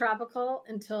lush and tropical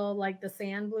until the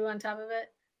sand blew on top of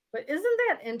it. But isn't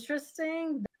that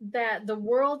interesting that the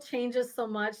world changes so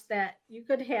much that you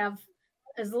could have,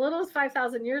 as little as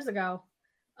 5,000 years ago,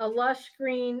 a lush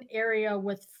green area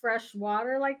with fresh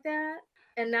water like that.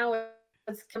 And now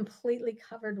it's completely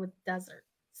covered with desert.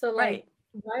 So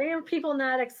why are people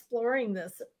not exploring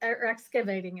this or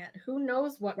excavating it? Who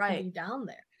knows what could be down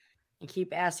there? And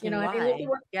keep asking why.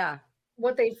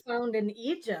 What they found in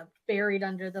Egypt buried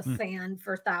under the sand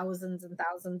for thousands and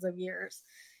thousands of years.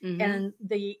 Mm-hmm. And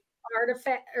the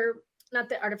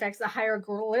the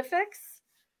hieroglyphics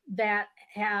that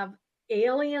have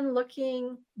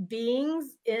alien-looking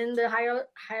beings in the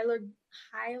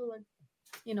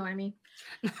you know what I mean?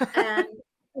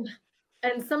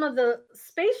 And some of the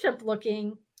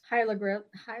spaceship-looking hieroglyphs.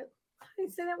 How do you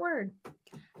say that word?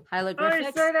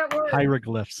 Hieroglyphics.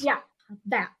 Hieroglyphs. Yeah,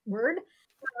 that word.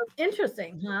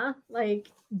 Interesting, huh?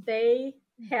 They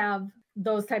have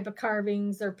those type of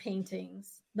carvings or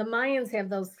paintings. The Mayans have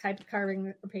those type of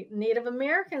carvings or paintings. Native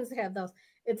Americans have those.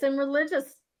 It's in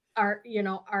religious art,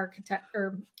 architect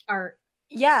or art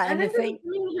Yeah, I and the think thing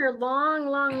we've been here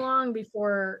long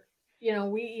before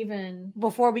we even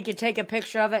before we could take a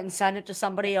picture of it and send it to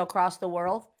somebody across the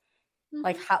world.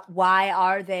 Like, Mhm. why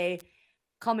are they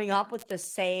coming up with the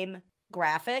same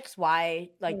graphics? Why,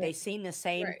 like, Right. they seen the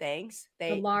same Right. things The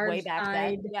they way back then?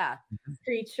 large-eyed Yeah.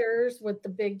 creatures with the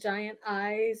big giant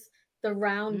eyes, the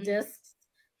round Mhm. discs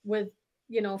with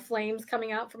flames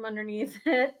coming out from underneath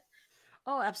it.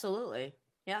 Oh, absolutely.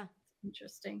 Yeah,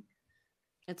 Interesting.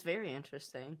 it's very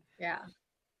interesting. Yeah.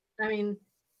 I mean,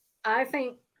 I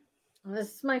think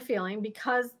this is my feeling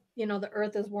because the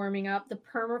earth is warming up, the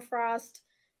permafrost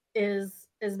is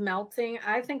melting.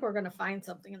 I think we're going to find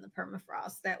something in the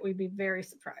permafrost that we'd be very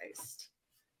surprised.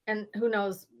 And who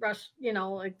knows,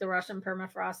 like the Russian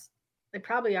permafrost, they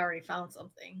probably already found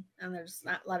something and they're just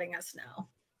not letting us know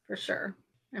for sure.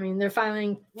 I mean, they're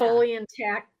finding fully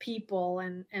intact people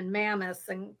and mammoths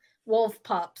and wolf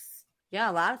pups. Yeah,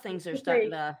 a lot of things are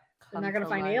starting to They're come not going to to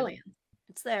find light. aliens.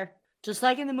 It's there. Just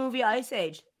like in the movie Ice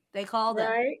Age. They called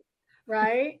it.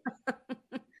 Right.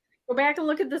 Go back and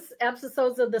look at this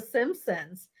episodes of The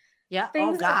Simpsons. Yeah.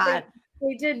 Things Oh God.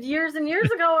 they did years and years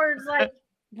ago, or it's like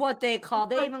what they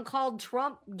even called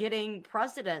Trump getting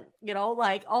president.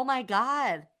 Like, oh my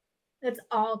God. It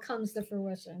all comes to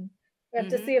fruition. We have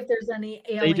Mm-hmm. to see if there's any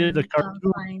alien. They did the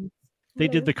cartoon. They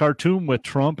did the cartoon with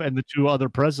Trump and the two other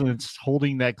presidents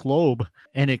holding that globe,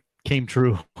 and it came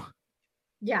true.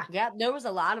 Yeah. There was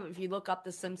a lot of. If you look up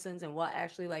The Simpsons and what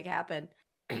actually like happened,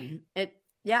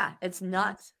 it's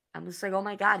nuts. I'm just like, oh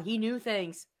my God, he knew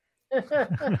things. There's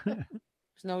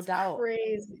no doubt.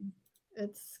 Crazy.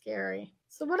 It's scary.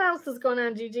 So what else is going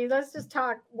on, Gigi? Let's just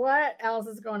talk. What else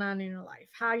is going on in your life?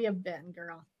 How you been,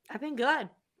 girl? I've been good.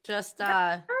 Just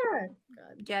Good.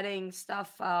 getting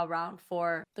stuff around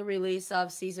for the release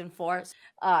of season 4.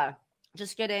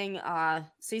 Just getting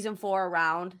season 4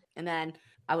 around, and then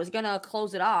I was gonna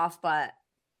close it off, but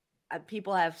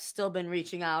people have still been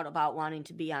reaching out about wanting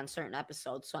to be on certain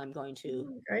episodes, so I'm going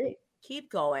to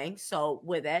keep going. So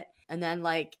with it, and then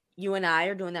like you and I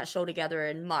are doing that show together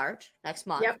in March next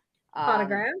month. Yep.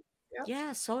 Autograph. Yep.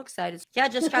 Yeah, so excited. Yeah,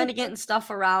 just kind of getting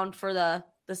stuff around for the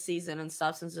season and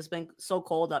stuff since it's been so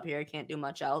cold up here. I can't do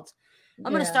much else.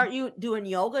 I'm gonna start doing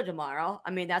yoga tomorrow.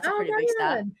 I mean, that's a pretty big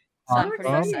step. So I'm pretty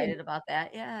excited about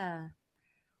that. Yeah.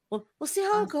 We'll see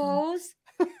how it goes.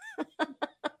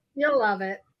 You'll love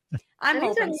it. I'm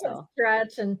hoping so.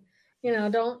 Stretch and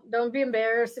don't be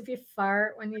embarrassed if you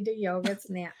fart when you do yoga. It's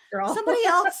natural. Somebody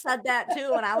else said that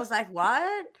too, and I was like,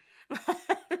 "What?"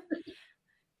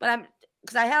 But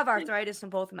because I have arthritis in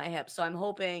both of my hips, so I'm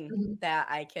hoping that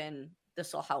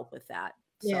this will help with that.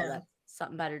 So that's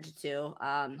something better to do.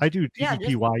 I do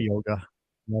DDPY yoga.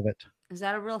 Love it. Is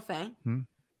that a real thing?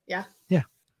 Yeah. Yeah.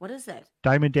 What is it?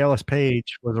 Diamond Dallas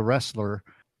Page was a wrestler.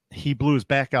 He blew his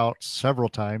back out several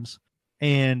times,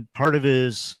 and part of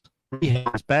his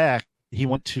rehab back, he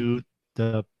went to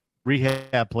the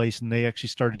rehab place, and they actually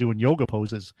started doing yoga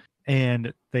poses.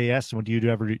 And they asked him, "Do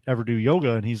you ever do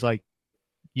yoga?" And he's like,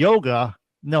 "Yoga?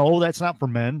 No, that's not for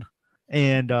men."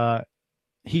 And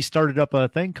he started up a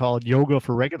thing called Yoga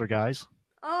for Regular Guys.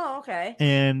 Oh, okay.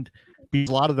 And a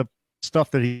lot of the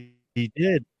stuff that he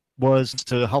did was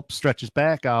to help stretch his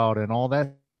back out and all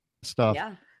that stuff.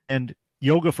 Yeah. And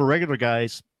Yoga for Regular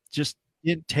Guys just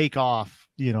didn't take off,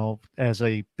 as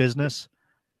a business.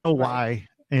 I don't know why,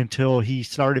 until he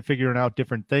started figuring out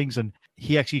different things. And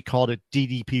he actually called it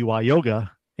DDPY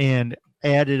yoga and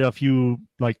added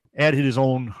his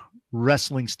own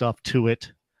wrestling stuff to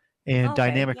it and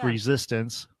dynamic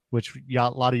resistance, which a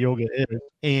lot of yoga is.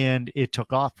 And it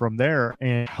took off from there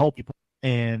and helped people.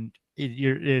 And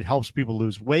it helps people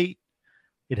lose weight.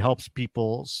 It helps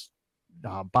people's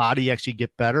body actually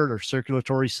get better, their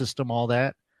circulatory system, all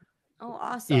that. Oh,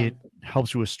 awesome. It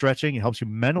helps you with stretching. It helps you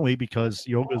mentally because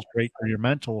yoga is great for your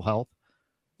mental health.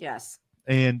 Yes.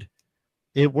 And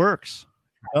it works.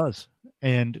 It does.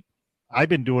 And I've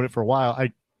been doing it for a while.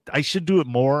 I should do it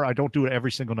more. I don't do it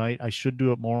every single night. I should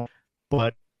do it more.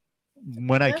 But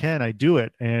when I can, I do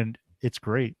it. And it's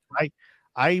great.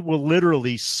 I will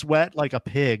literally sweat like a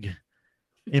pig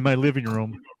in my living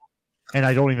room, and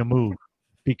I don't even move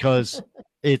because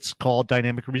it's called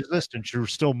dynamic resistance. You're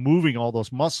still moving all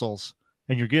those muscles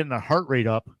and you're getting the heart rate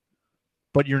up,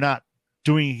 but you're not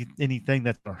doing anything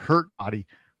that's going to hurt body.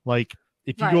 Like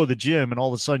if you go to the gym and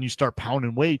all of a sudden you start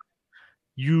pounding weight,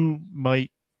 you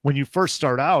might, when you first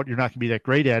start out, you're not going to be that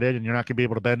great at it and you're not going to be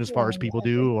able to bend as far as people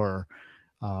do. Or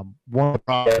one of the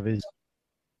problems is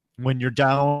when you're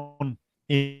down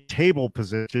in table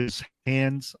positions,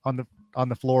 hands on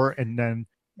the floor, and then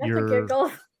your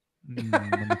let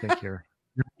me think here.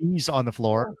 Your knees on the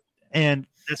floor, and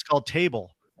that's called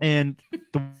table. And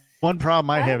the one problem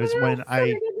I have is when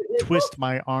I twist. twist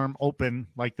my arm open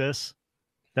like this.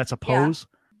 That's a pose.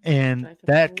 And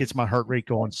that gets my heart rate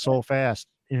going so fast.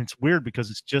 And it's weird because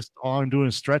it's just all I'm doing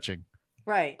is stretching.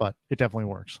 Right. But it definitely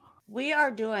works. We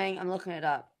are doing, I'm looking it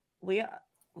up. We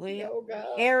Yoga.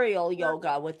 aerial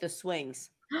yoga with the swings.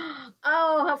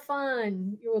 Oh, how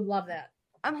fun. You would love that.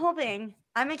 I'm hoping.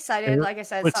 I'm excited. Like I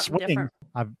said, With something swing, different.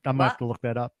 I'm going to have to look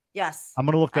that up. Yes. I'm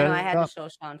going to look I that know I had up. to show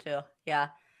Sean too. Yeah.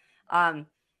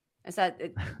 I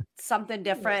said something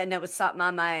different, and it was something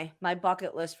on my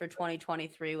bucket list for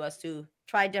 2023 was to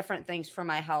try different things for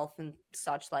my health and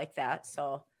such like that.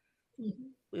 So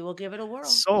we will give it a whirl.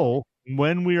 So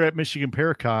when we are at Michigan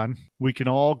Paracon, we can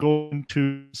all go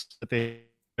into they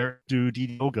do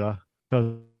DD yoga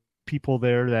because people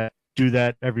there that do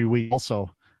that every week. Also,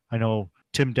 I know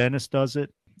Tim Dennis does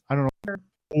it. I don't know.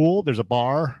 Cool. There's a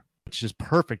bar, which is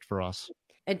perfect for us.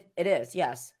 It is,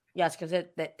 yes. Yes, because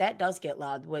that does get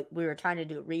loud. We were trying to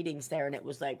do readings there, and it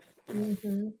was like,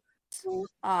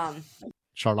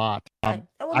 Charlotte. I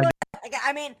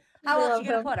mean, how else are you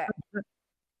gonna put it?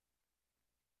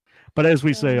 But as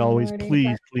we say always,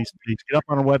 please get up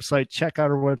on our website, check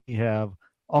out our website. We have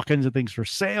all kinds of things for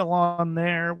sale on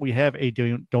there. We have a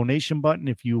donation button.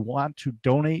 If you want to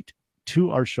donate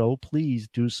to our show, please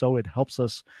do so. It helps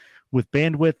us with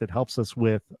bandwidth. It helps us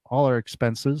with all our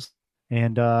expenses.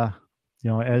 And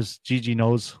as Gigi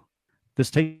knows, this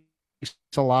takes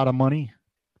a lot of money.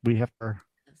 We have our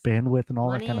bandwidth and all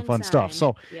Money that kind of and fun stuff. time.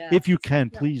 So Yeah. if you can,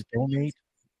 please donate.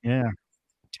 Yeah.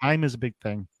 Time is a big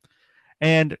thing.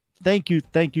 And thank you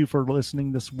for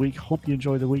listening this week. Hope you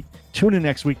enjoy the week. Tune in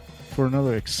next week for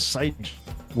another exciting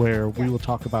where we will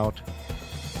talk about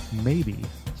maybe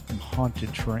some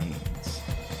haunted trains.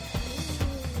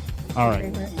 All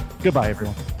right. Goodbye,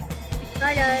 everyone.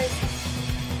 Bye, guys.